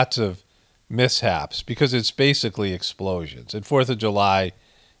 there's lots of mishaps because it's basically explosions. And 4th of July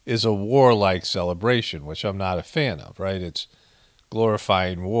is a warlike celebration, which I'm not a fan of, right? It's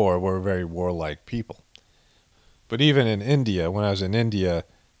glorifying war. We're a very warlike people. But even in India, when I was in India,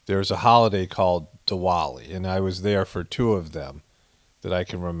 there's a holiday called Diwali, and I was there for 2 of them that I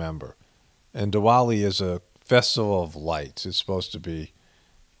can remember. And Diwali is a festival of lights. It's supposed to be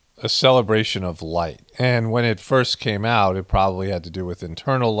a celebration of light. And when it first came out, it probably had to do with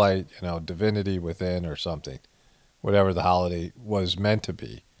internal light, you know, divinity within or something, whatever the holiday was meant to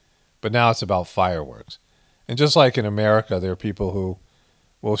be. But now it's about fireworks. And just like in America, there are people who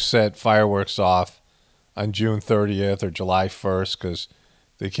will set fireworks off on June 30th or July 1st because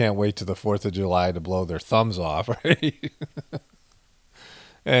they can't wait to the 4th of July to blow their thumbs off, right?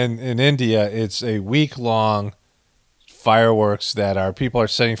 And in India, it's a week-long fireworks that are, people are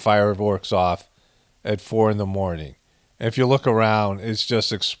setting fireworks off at 4 in the morning. And if you look around, it's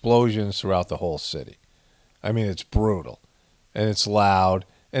just explosions throughout the whole city. I mean, it's brutal and it's loud.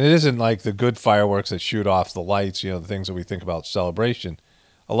 And it isn't like the good fireworks that shoot off the lights, you know, the things that we think about celebration.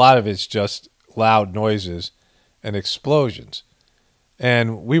 A lot of it's just loud noises and explosions.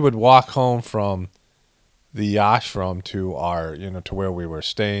 And we would walk home from the ashram to our, you know, to where we were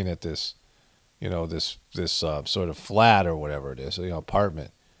staying at this, you know, this sort of flat or whatever it is, you know,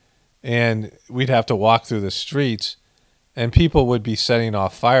 apartment. And we'd have to walk through the streets and people would be setting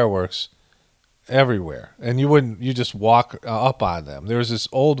off fireworks everywhere. And you just walk up on them. There was this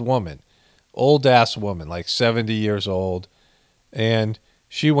old ass woman, like 70 years old. And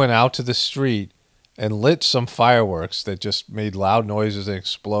she went out to the street and lit some fireworks that just made loud noises and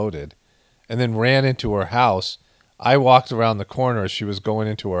exploded and then ran into her house. I walked around the corner as she was going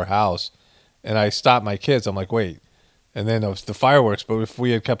into her house. And I stopped my kids. I'm like, wait. And then the fireworks, but if we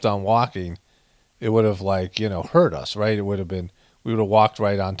had kept on walking, it would have, like, you know, hurt us, right? It would have been, we would have walked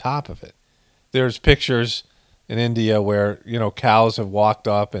right on top of it. There's pictures in India where, you know, cows have walked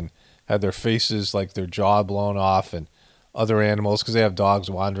up and had their faces, like their jaw blown off, and other animals, because they have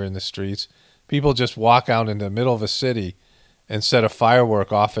dogs wandering the streets. People just walk out in the middle of a city and set a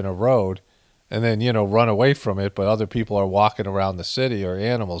firework off in a road and then, you know, run away from it, but other people are walking around the city, or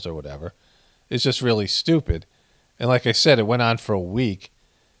animals or whatever. It's just really stupid. And like I said, it went on for a week,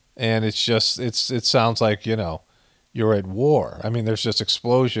 and it's just, it sounds like, you know, you're at war. I mean, there's just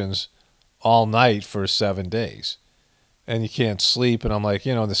explosions all night for 7 days, and you can't sleep. And I'm like,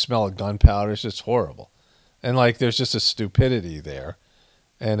 you know, the smell of gunpowder is just horrible. And like, there's just a stupidity there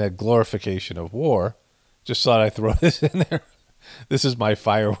and a glorification of war. Just thought I'd throw this in there. This is my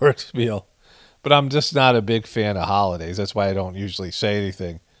fireworks meal. But I'm just not a big fan of holidays. That's why I don't usually say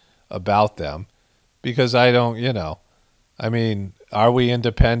anything about them, because I don't, you know, I mean, are we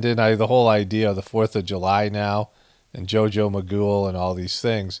independent? The whole idea of the 4th of July now and JoJo Maghoul and all these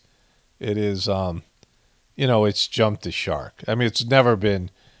things, it is, you know, it's jumped the shark. I mean, it's never been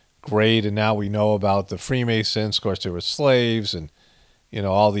great. And now we know about the Freemasons. Of course, there were slaves and, you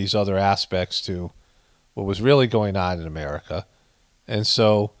know, all these other aspects to what was really going on in America. And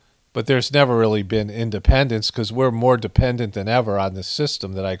so, but there's never really been independence because we're more dependent than ever on this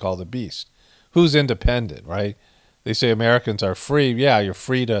system that I call the beast. Who's independent, right? They say Americans are free. Yeah, you're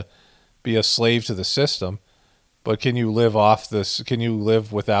free to be a slave to the system, But can you live off this? Can you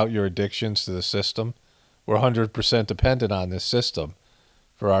live without your addictions to the system? We're 100% dependent on this system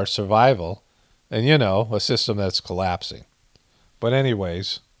for our survival. And, you know, a system that's collapsing. But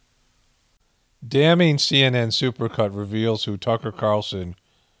anyways, damning CNN supercut reveals who Tucker Carlson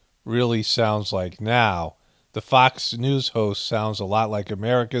really sounds like now. The Fox News host sounds a lot like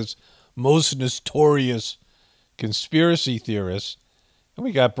America's most notorious conspiracy theorist. And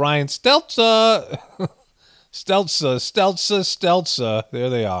we got Brian Steltzer. Steltzer. There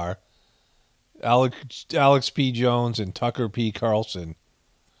they are. Alex P. Jones and Tucker P. Carlson.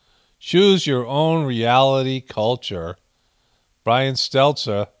 Choose your own reality culture. Brian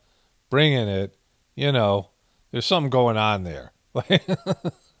Steltzer bringing it. You know, there's something going on there.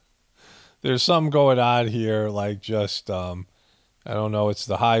 There's something going on here, like just, I don't know, it's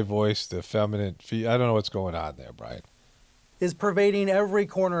the high voice, the feminine, I don't know what's going on there, Brian. Is pervading every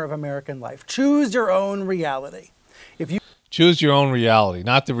corner of American life. Choose your own reality. If you choose your own reality,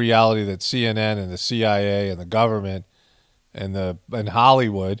 not the reality that CNN and the CIA and the government and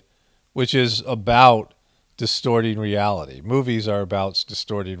Hollywood, which is about distorting reality. Movies are about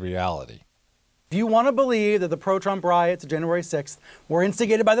distorting reality. If you want to believe that the pro-Trump riots of January 6th were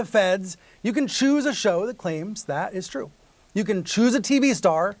instigated by the feds, you can choose a show that claims that is true. You can choose a TV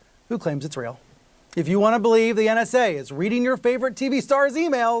star who claims it's real. If you want to believe the NSA is reading your favorite TV star's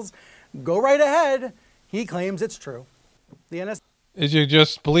emails, go right ahead. He claims it's true. The NSA is you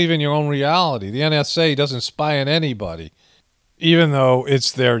just believe in your own reality. The NSA doesn't spy on anybody, even though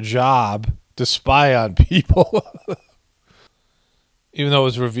it's their job to spy on people. Even though it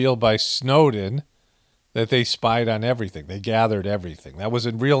was revealed by Snowden that they spied on everything. They gathered everything. That was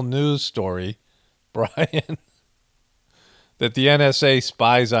a real news story, Brian, that the NSA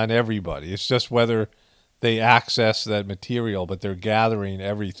spies on everybody. It's just whether they access that material, but they're gathering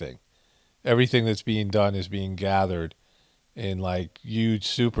everything. Everything that's being done is being gathered in like huge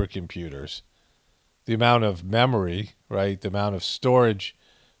supercomputers. The amount of memory, right, the amount of storage,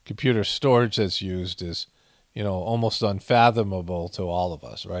 computer storage that's used is, you know, almost unfathomable to all of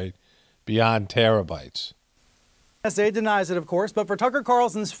us, right? Beyond terabytes. NSA denies it, of course, but for Tucker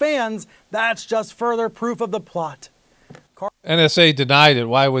Carlson's fans, that's just further proof of the plot. NSA denied it.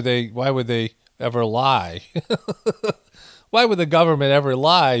 Why would they ever lie? Why would the government ever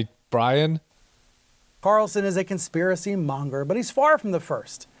lie, Brian? Carlson is a conspiracy monger, but he's far from the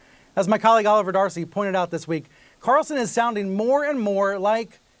first. As my colleague Oliver Darcy pointed out this week, Carlson is sounding more and more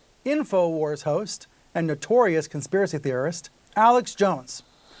like InfoWars host and notorious conspiracy theorist Alex Jones.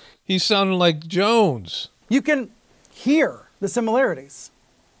 He's sounding like Jones. You can hear the similarities.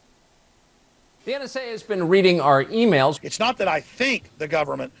 The NSA has been reading our emails. It's not that I think the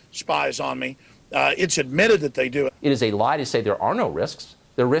government spies on me. It's admitted that they do it. It is a lie to say there are no risks.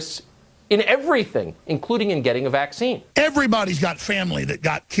 There are risks in everything, including in getting a vaccine. Everybody's got family that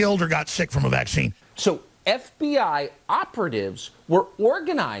got killed or got sick from a vaccine. So FBI operatives were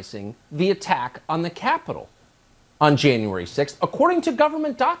organizing the attack on the Capitol on January 6th, according to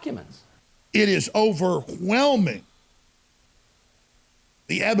government documents. It is overwhelming,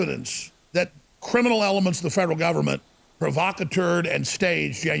 the evidence that criminal elements of the federal government provocateured and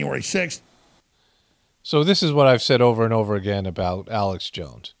staged January 6th. So this is what I've said over and over again about Alex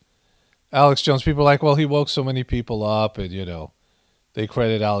Jones. Alex Jones, people are like, well, he woke so many people up, and, you know, they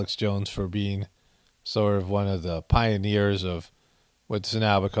credit Alex Jones for being sort of one of the pioneers of what's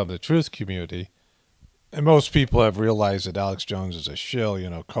now become the truth community. And most people have realized that Alex Jones is a shill, you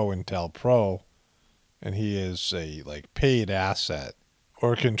know, COINTELPRO, and he is a like paid asset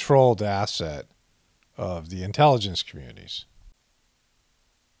or controlled asset of the intelligence communities.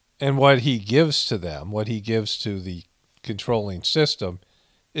 And what he gives to them, what he gives to the controlling system,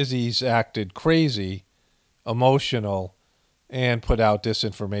 is he's acted crazy, emotional, and put out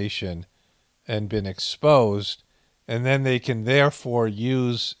disinformation and been exposed, and then they can therefore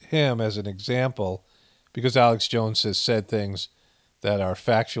use him as an example because Alex Jones has said things that are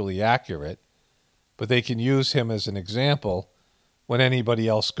factually accurate, but they can use him as an example when anybody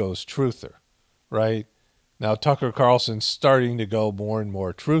else goes truther, right? Now, Tucker Carlson's starting to go more and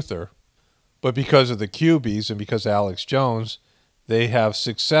more truther, but because of the QBs and because of Alex Jones, they have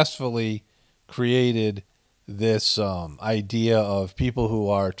successfully created this idea of people who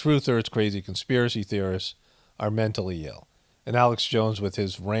are truthers, crazy conspiracy theorists, are mentally ill. And Alex Jones, with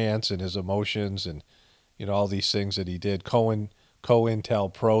his rants and his emotions and, you know, all these things that he did,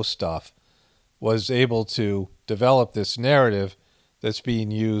 COINTELPRO stuff, was able to develop this narrative that's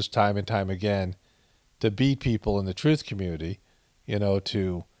being used time and time again to beat people in the truth community, you know,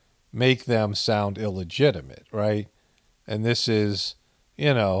 to make them sound illegitimate, right? And this is,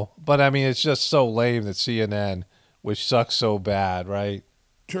 you know, but I mean, it's just so lame that CNN which sucks so bad, right?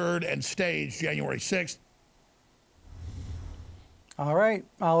 And staged January 6th. All right,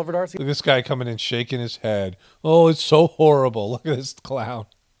 Oliver Darcy. Look at this guy coming in shaking his head. Oh, it's so horrible. Look at this clown.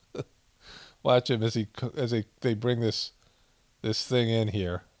 Watch him as they bring this thing in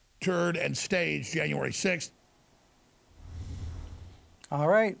here. And staged January 6th. All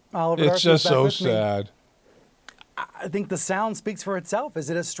right, Oliver It's Darcy just is back so with me. sad. I think the sound speaks for itself. Is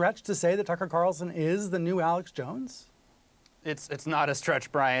it a stretch to say that Tucker Carlson is the new Alex Jones? It's not a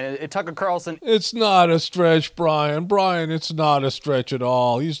stretch, Brian. Tucker Carlson. It's not a stretch, Brian. Brian, it's not a stretch at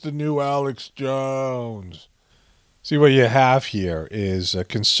all. He's the new Alex Jones. See, what you have here is a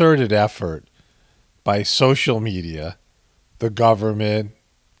concerted effort by social media, the government,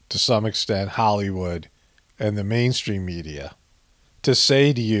 to some extent Hollywood, and the mainstream media, to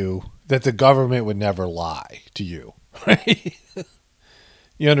say to you that the government would never lie to you, right?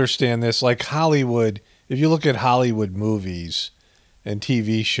 You understand this? Like Hollywood, if you look at Hollywood movies and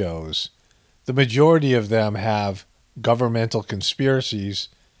TV shows, the majority of them have governmental conspiracies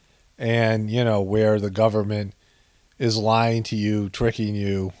and, where the government is lying to you, tricking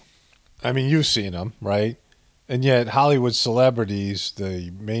you. I mean, you've seen them, right? And yet Hollywood celebrities,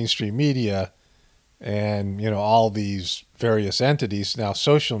 the mainstream media, and, all these various entities, now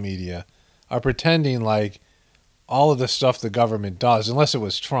social media, are pretending like all of the stuff the government does, unless it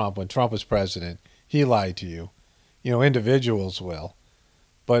was Trump, when Trump was president, he lied to you. Individuals will.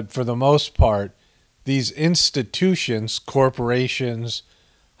 But for the most part, these institutions, corporations,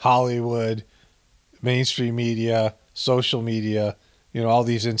 Hollywood, mainstream media, social media, all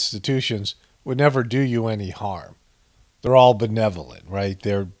these institutions would never do you any harm. They're all benevolent, right?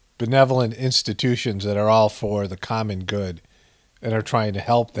 They're benevolent institutions that are all for the common good and are trying to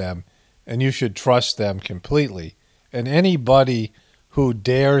help them, and you should trust them completely. And anybody who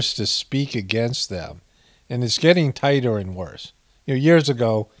dares to speak against them, and it's getting tighter and worse. Years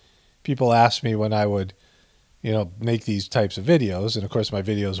ago, people asked me when I would, make these types of videos, and of course my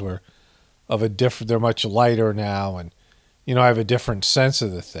videos were of a different, they're much lighter now, and, I have a different sense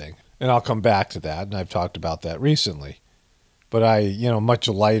of the thing. And I'll come back to that, and I've talked about that recently. But I, much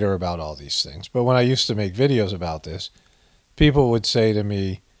lighter about all these things. But when I used to make videos about this, people would say to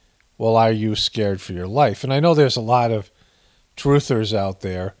me, well, are you scared for your life? And I know there's a lot of truthers out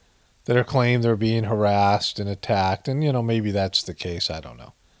there that are claiming they're being harassed and attacked. And, maybe that's the case. I don't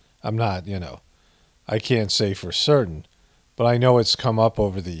know. I'm not, I can't say for certain. But I know it's come up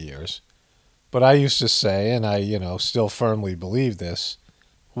over the years. But I used to say, and I, still firmly believe this,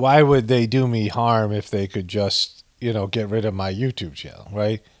 why would they do me harm if they could just, get rid of my YouTube channel,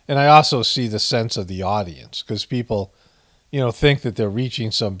 right? And I also see the sense of the audience, because people, think that they're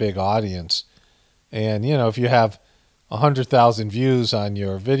reaching some big audience. And, if you have 100,000 views on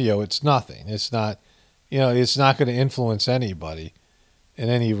your video, it's nothing. It's not, it's not going to influence anybody in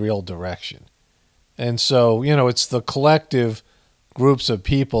any real direction. And so, it's the collective groups of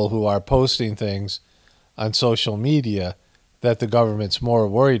people who are posting things on social media that the government's more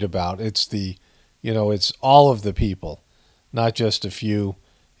worried about. It's the, it's all of the people, not just a few,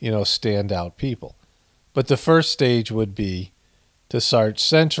 standout people. But the first stage would be to start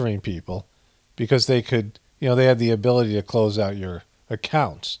censoring people, because they could, they had the ability to close out your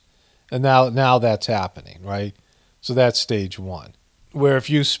accounts. And now that's happening, right? So that's stage one, where if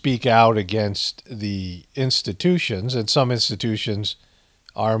you speak out against the institutions, and some institutions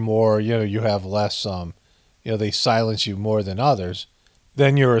are more, you have less, they silence you more than others,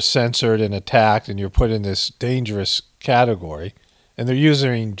 then you're censored and attacked, and you're put in this dangerous category. And they're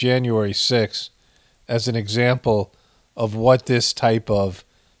using January 6th as an example of what this type of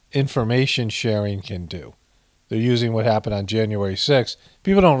information sharing can do. They're using what happened on January 6th.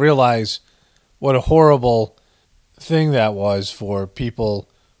 People don't realize what a horrible thing that was for people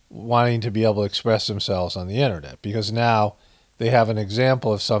wanting to be able to express themselves on the internet, because now they have an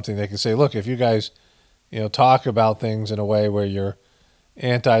example of something they can say, look, if you guys, talk about things in a way where you're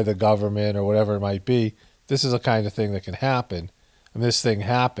anti the government or whatever it might be, this is the kind of thing that can happen, and this thing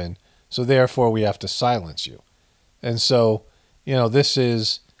happened, so therefore we have to silence you. And so, this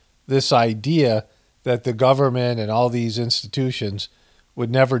is this idea that the government and all these institutions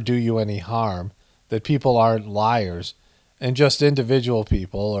would never do you any harm, that people aren't liars, and just individual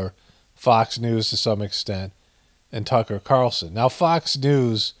people, or Fox News to some extent, and Tucker Carlson. Now, Fox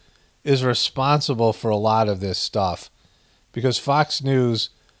News is responsible for a lot of this stuff, because Fox News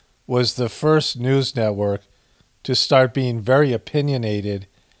was the first news network to start being very opinionated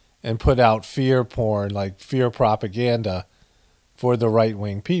and put out fear porn, like fear propaganda, for the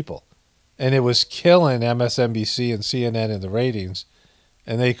right-wing people. And it was killing MSNBC and CNN in the ratings,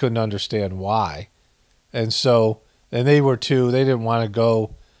 and they couldn't understand why. And so, And they didn't want to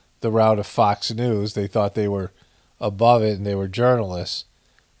go the route of Fox News. They thought they were above it and they were journalists.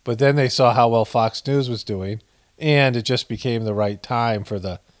 But then they saw how well Fox News was doing, and it just became the right time for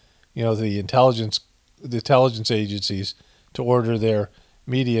the intelligence agencies to order their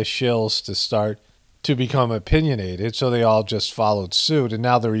media shills to start to become opinionated. So they all just followed suit, and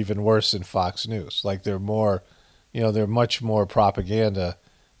now they're even worse than Fox News. Like they're much more propaganda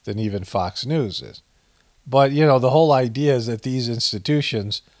than even Fox News is. But, the whole idea is that these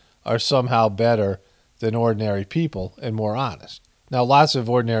institutions are somehow better than ordinary people and more honest. Now, lots of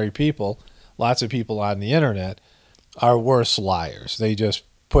ordinary people, lots of people on the internet are worse liars. They just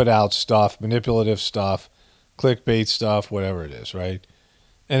put out stuff, manipulative stuff, clickbait stuff, whatever it is, right?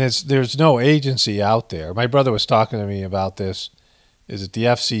 And there's no agency out there. My brother was talking to me about this. Is it the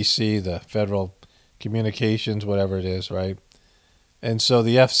FCC, the Federal Communications, whatever it is, right? And so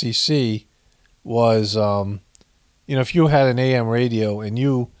the FCC was, if you had an AM radio and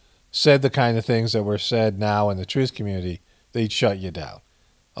you said the kind of things that were said now in the truth community, they'd shut you down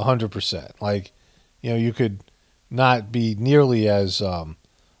 100%. Like, you could not be nearly as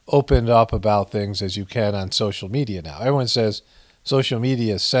opened up about things as you can on social media now. Everyone says social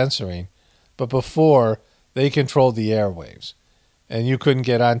media is censoring, but before, they controlled the airwaves. And you couldn't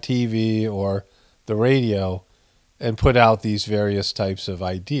get on TV or the radio and put out these various types of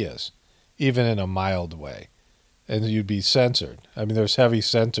ideas, even in a mild way. And you'd be censored. I mean, there's heavy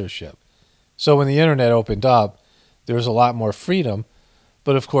censorship. So when the internet opened up, there was a lot more freedom.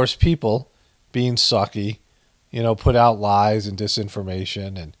 But of course, people, being sucky, put out lies and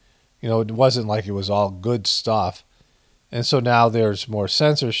disinformation. And, it wasn't like it was all good stuff. And so now there's more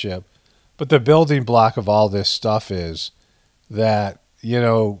censorship. But the building block of all this stuff is that,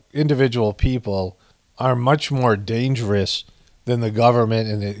 individual people are much more dangerous than the government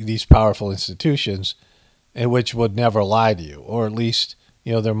and these powerful institutions, and which would never lie to you, or at least,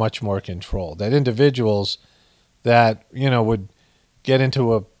 they're much more controlled. That individuals that, would get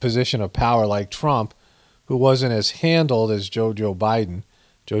into a position of power like Trump, who wasn't as handled as JoJo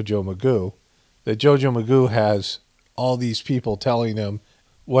Maghoul, that JoJo Maghoul has all these people telling him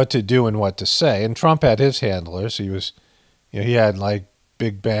what to do and what to say. And Trump had his handlers. He was, he had like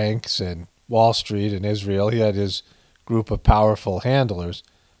big banks and Wall Street and Israel. He had his group of powerful handlers,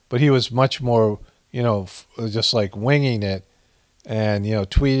 but he was much more, just like winging it and,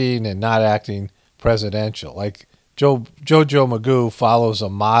 tweeting and not acting presidential. Like JoJo Maghoul follows a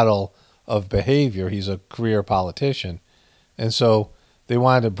model of behavior. He's a career politician. And so they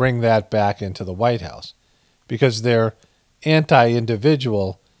wanted to bring that back into the White House because they're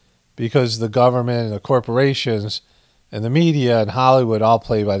anti-individual, because the government and the corporations and the media and Hollywood all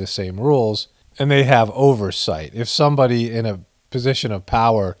play by the same rules, and they have oversight. If somebody in a position of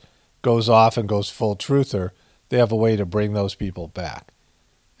power goes off and goes full truther, they have a way to bring those people back.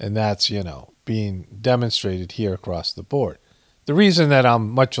 And that's, being demonstrated here across the board. The reason that I'm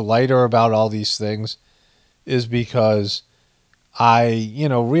much lighter about all these things is because I,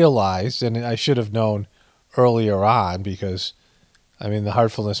 realized, and I should have known earlier on, because, the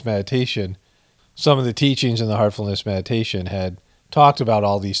Heartfulness Meditation, some of the teachings in the Heartfulness Meditation had talked about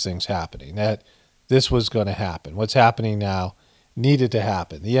all these things happening, that this was going to happen. What's happening now needed to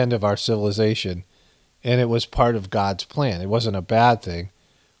happen, the end of our civilization, and it was part of God's plan. It wasn't a bad thing.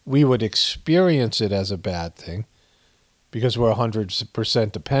 We would experience it as a bad thing because we're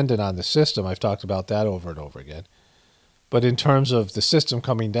 100% dependent on the system. I've talked about that over and over again. But in terms of the system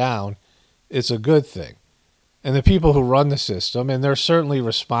coming down, it's a good thing. And the people who run the system, and they're certainly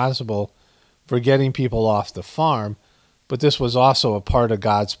responsible for getting people off the farm, but this was also a part of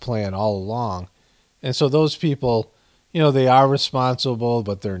God's plan all along. And so those people, they are responsible,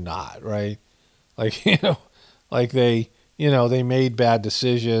 but they're not, right? Like, like they made bad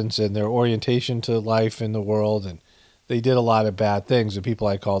decisions and their orientation to life in the world, and they did a lot of bad things, the people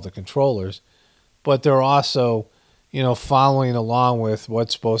I call the controllers. But they're also, following along with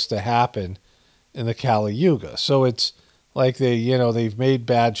what's supposed to happen in the Kali Yuga. So it's like they've made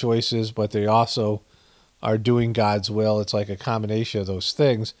bad choices, but they also are doing God's will. It's like a combination of those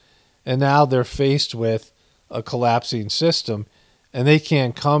things. And now they're faced with a collapsing system, and they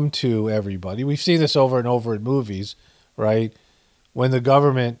can't come to everybody. We've seen this over and over in movies, right? When the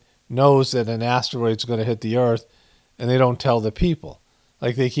government knows that an asteroid's going to hit the Earth, and they don't tell the people.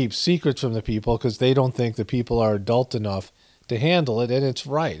 Like they keep secrets from the people because they don't think the people are adult enough to handle it, and it's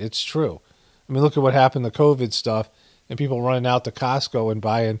right. It's true. Look at what happened to COVID stuff, and people running out to Costco and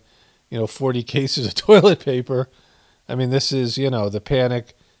buying, 40 cases of toilet paper. This is, the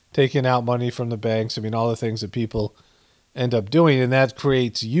panic, taking out money from the banks. All the things that people end up doing, and that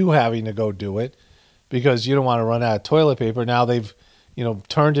creates you having to go do it because you don't want to run out of toilet paper. Now they've,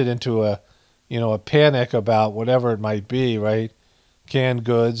 turned it into a panic about whatever it might be, right? Canned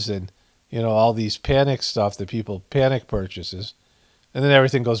goods and, all these panic stuff that people panic purchases. And then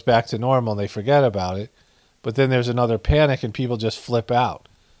everything goes back to normal and they forget about it. But then there's another panic and people just flip out.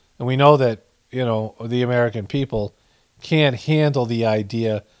 And we know that, the American people can't handle the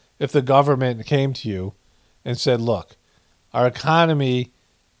idea if the government came to you and said, look, our economy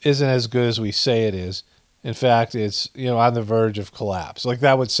isn't as good as we say it is. In fact, it's, on the verge of collapse. Like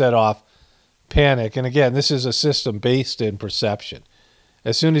that would set off panic. And again, this is a system based in perception.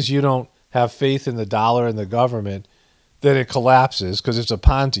 As soon as you don't have faith in the dollar and the government, then it collapses because it's a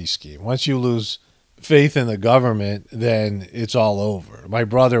Ponzi scheme. Once you lose faith in the government, then it's all over. My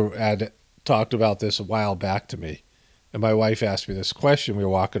brother had talked about this a while back to me, and my wife asked me this question. We were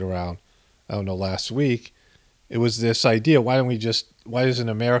walking around, last week. It was this idea, why doesn't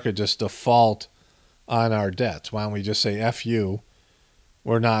America just default on our debts? Why don't we just say, F you,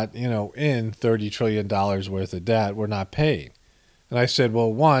 we're not, in $30 trillion worth of debt, we're not paying. And I said,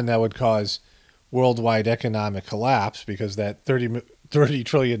 well, one, that would cause worldwide economic collapse because that $30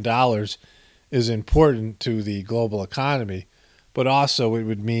 trillion is important to the global economy. But also it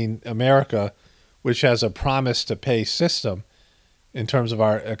would mean America, which has a promise to pay system in terms of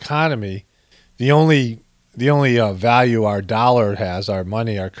our economy, the only value our dollar has, our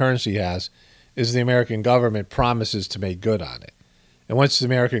money, our currency has, is the American government promises to make good on it. And once the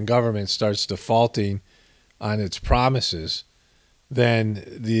American government starts defaulting on its promises, then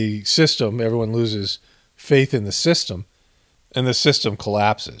the system, everyone loses faith in the system, and the system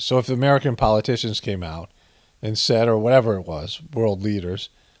collapses. So if the American politicians came out and said, or whatever it was, world leaders,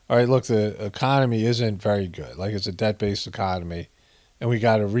 all right, look, the economy isn't very good. Like it's a debt-based economy, and we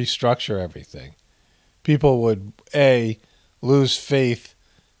got to restructure everything. People would, A, lose faith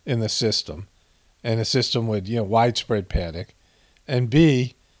in the system, and the system would, widespread panic. And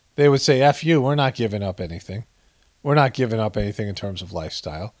B, they would say, F you, we're not giving up anything. We're not giving up anything in terms of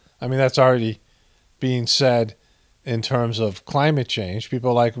lifestyle. I mean, that's already being said in terms of climate change.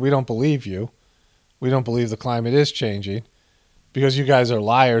 People are like, we don't believe you. We don't believe the climate is changing because you guys are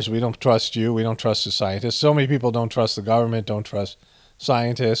liars. We don't trust you. We don't trust the scientists. So many people don't trust the government, don't trust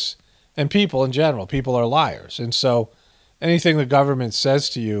scientists, and people in general. People are liars. And so anything the government says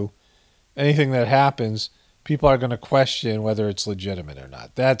to you, anything that happens, people are going to question whether it's legitimate or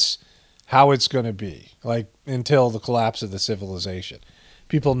not. That's how it's going to be, like until the collapse of the civilization.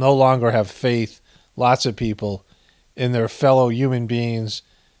 People no longer have faith, lots of people, in their fellow human beings,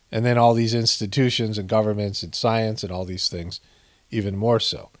 and then all these institutions and governments and science and all these things even more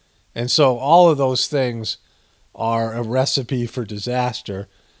so. And so all of those things are a recipe for disaster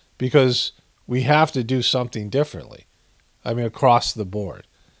because we have to do something differently. I mean, across the board.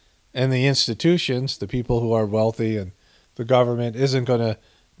 And the institutions, the people who are wealthy and the government isn't going to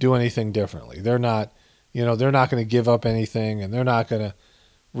do anything differently. They're not, they're not going to give up anything, and they're not going to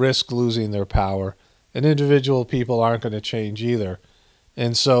risk losing their power. And individual people aren't going to change either.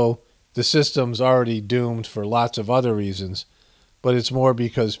 And so the system's already doomed for lots of other reasons, but it's more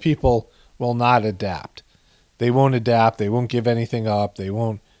because people will not adapt. They won't adapt. They won't give anything up. They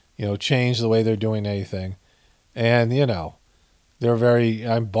won't, change the way they're doing anything. And, they're very,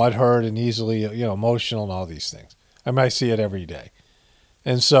 I'm butthurt and easily, emotional and all these things. I might see it every day.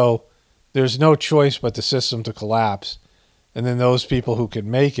 And so there's no choice but the system to collapse. And then those people who can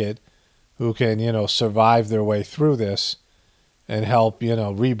make it, who can, survive their way through this and help,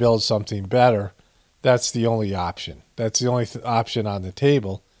 rebuild something better, that's the only option. That's the only option on the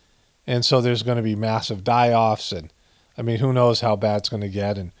table. And so there's going to be massive die-offs. And, I mean, who knows how bad it's going to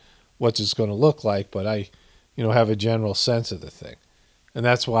get and what it's going to look like. But I, have a general sense of the thing. And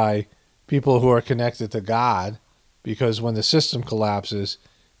that's why people who are connected to God, because when the system collapses,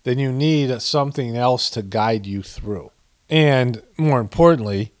 then you need something else to guide you through. And more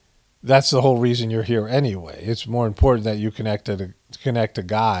importantly, that's the whole reason you're here anyway. It's more important that you connect to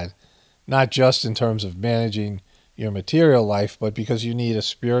God, not just in terms of managing your material life, but because you need a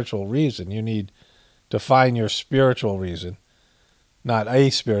spiritual reason. You need to find your spiritual reason, not a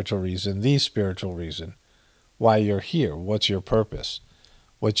spiritual reason, the spiritual reason why you're here. What's your purpose?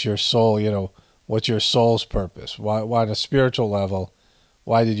 What's your soul, what's your soul's purpose? Why on a spiritual level,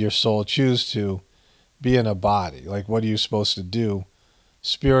 why did your soul choose to be in a body? Like, what are you supposed to do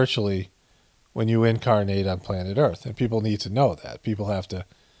spiritually when you incarnate on planet Earth? And people need to know that. People have to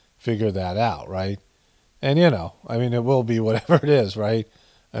figure that out, right? And, it will be whatever it is, right?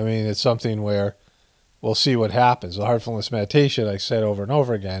 I mean, it's something where we'll see what happens. The heartfulness meditation, I said over and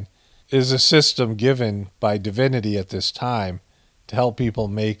over again, is a system given by divinity at this time to help people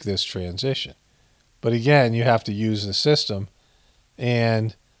make this transition. But again, you have to use the system.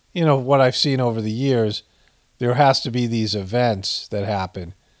 And, you know, what I've seen over the years, there has to be these events that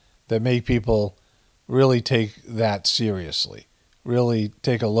happen that make people really take that seriously, really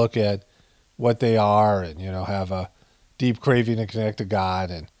take a look at what they are and, you know, have a deep craving to connect to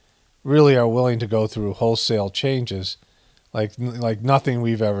God and really are willing to go through wholesale changes like nothing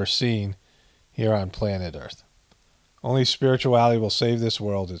we've ever seen here on planet Earth. Only spirituality will save this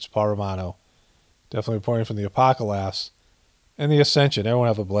world. It's Paul Romano, definitely reporting from the Apocalaughs and the Ascension. Everyone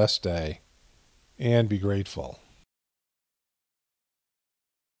have a blessed day and be grateful.